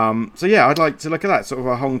 So yeah, I'd like to look at that sort of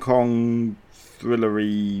a Hong Kong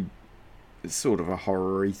thrillery. It's sort of a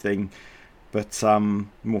horror-y thing, but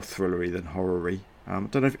more thrillery than horror-y. I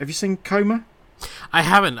don't know. Have you seen Coma? I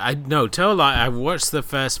haven't. Tell a lie. I watched the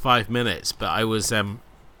first 5 minutes, but I was at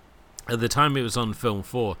the time it was on Film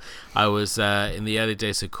 4. I was in the early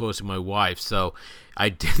days of courting my wife, so I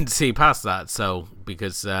didn't see past that. So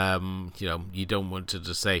because you don't want to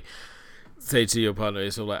just say to your partner,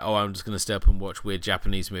 it's all like, oh, I'm just going to stay up and watch weird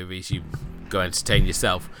Japanese movies. You go entertain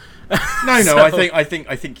yourself. No, so, I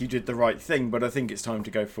think you did the right thing, but I think it's time to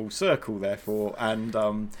go full circle, therefore, and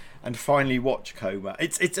finally watch Coma.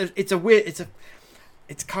 It's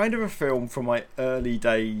kind of a film from my early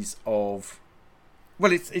days of.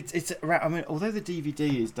 Well, it's around. I mean, although the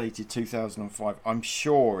DVD is dated 2005, I'm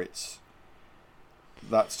sure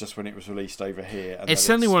that's just when it was released over here. And it's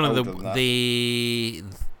certainly one of the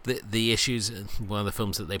issues, one of the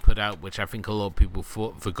films that they put out, which I think a lot of people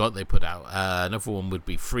forgot they put out. Another one would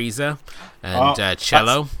be Freezer and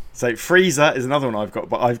Cello. So Freezer is another one I've got,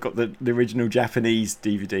 but I've got the original Japanese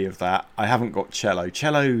DVD of that. I haven't got Cello.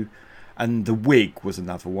 Cello and The Wig was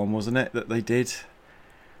another one, wasn't it, that they did?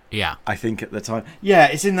 Yeah, I think at the time. Yeah,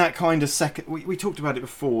 it's in that kind of second. We talked about it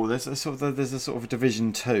before. There's a sort of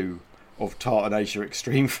Division 2 of Tartan Asia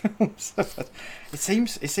Extreme films. It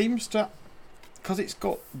seems to, because it's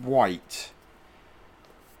got white.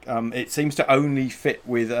 It seems to only fit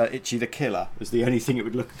with Ichi the Killer as the only thing it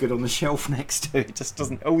would look good on the shelf next to. It just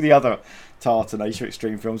doesn't. All the other Tartan Asia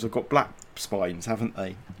Extreme films have got black spines, haven't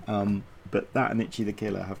they? But that and Ichi the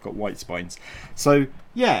Killer have got white spines. So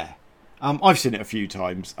yeah. I've seen it a few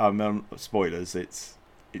times. Spoilers. It's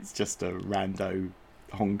just a rando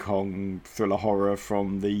Hong Kong thriller horror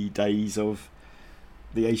from the days of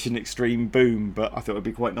the Asian Extreme boom. But I thought it'd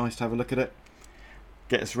be quite nice to have a look at it.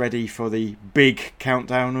 Get us ready for the big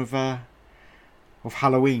countdown of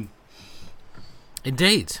Halloween.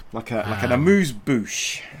 Indeed, like an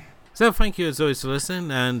amuse-bouche. So thank you as always for listening,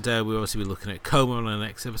 and we'll also be looking at Coma on our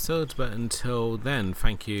next episode. But until then,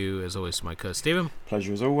 thank you as always to my co-host Stephen.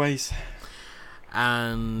 Pleasure as always.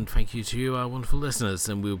 And thank you to you, our wonderful listeners,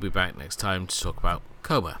 and we'll be back next time to talk about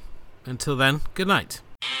Coma. Until then, good night.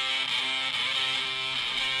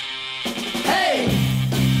 Hey!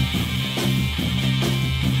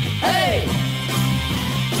 Hey!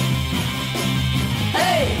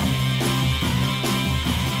 Hey!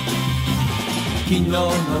 昨日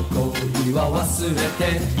の恋は忘れ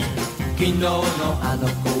て昨日のあの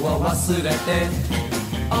子を忘れて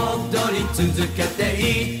踊り続け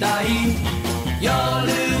ていたい夜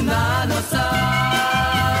なのさ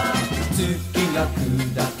月が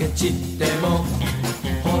砕け散っても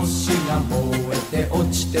星が燃えて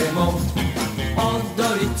落ちても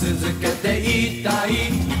踊り続けていたい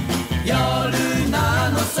夜な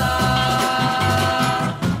の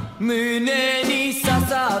さ胸に刺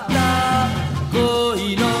さった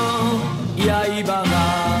恋の刃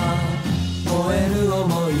が燃える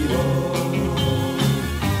想いを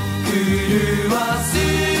狂わす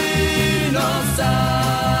のさ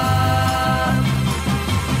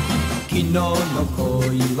昨日の恋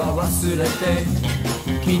恋は忘れて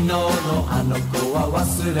昨日のあの子は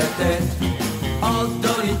忘れて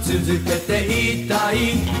踊り続けていたい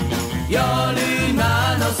夜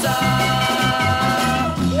なのさ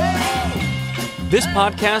This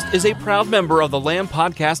podcast is a proud member of the Lamb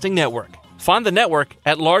Podcasting Network. Find the network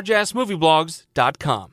at largeassmovieblogs.com.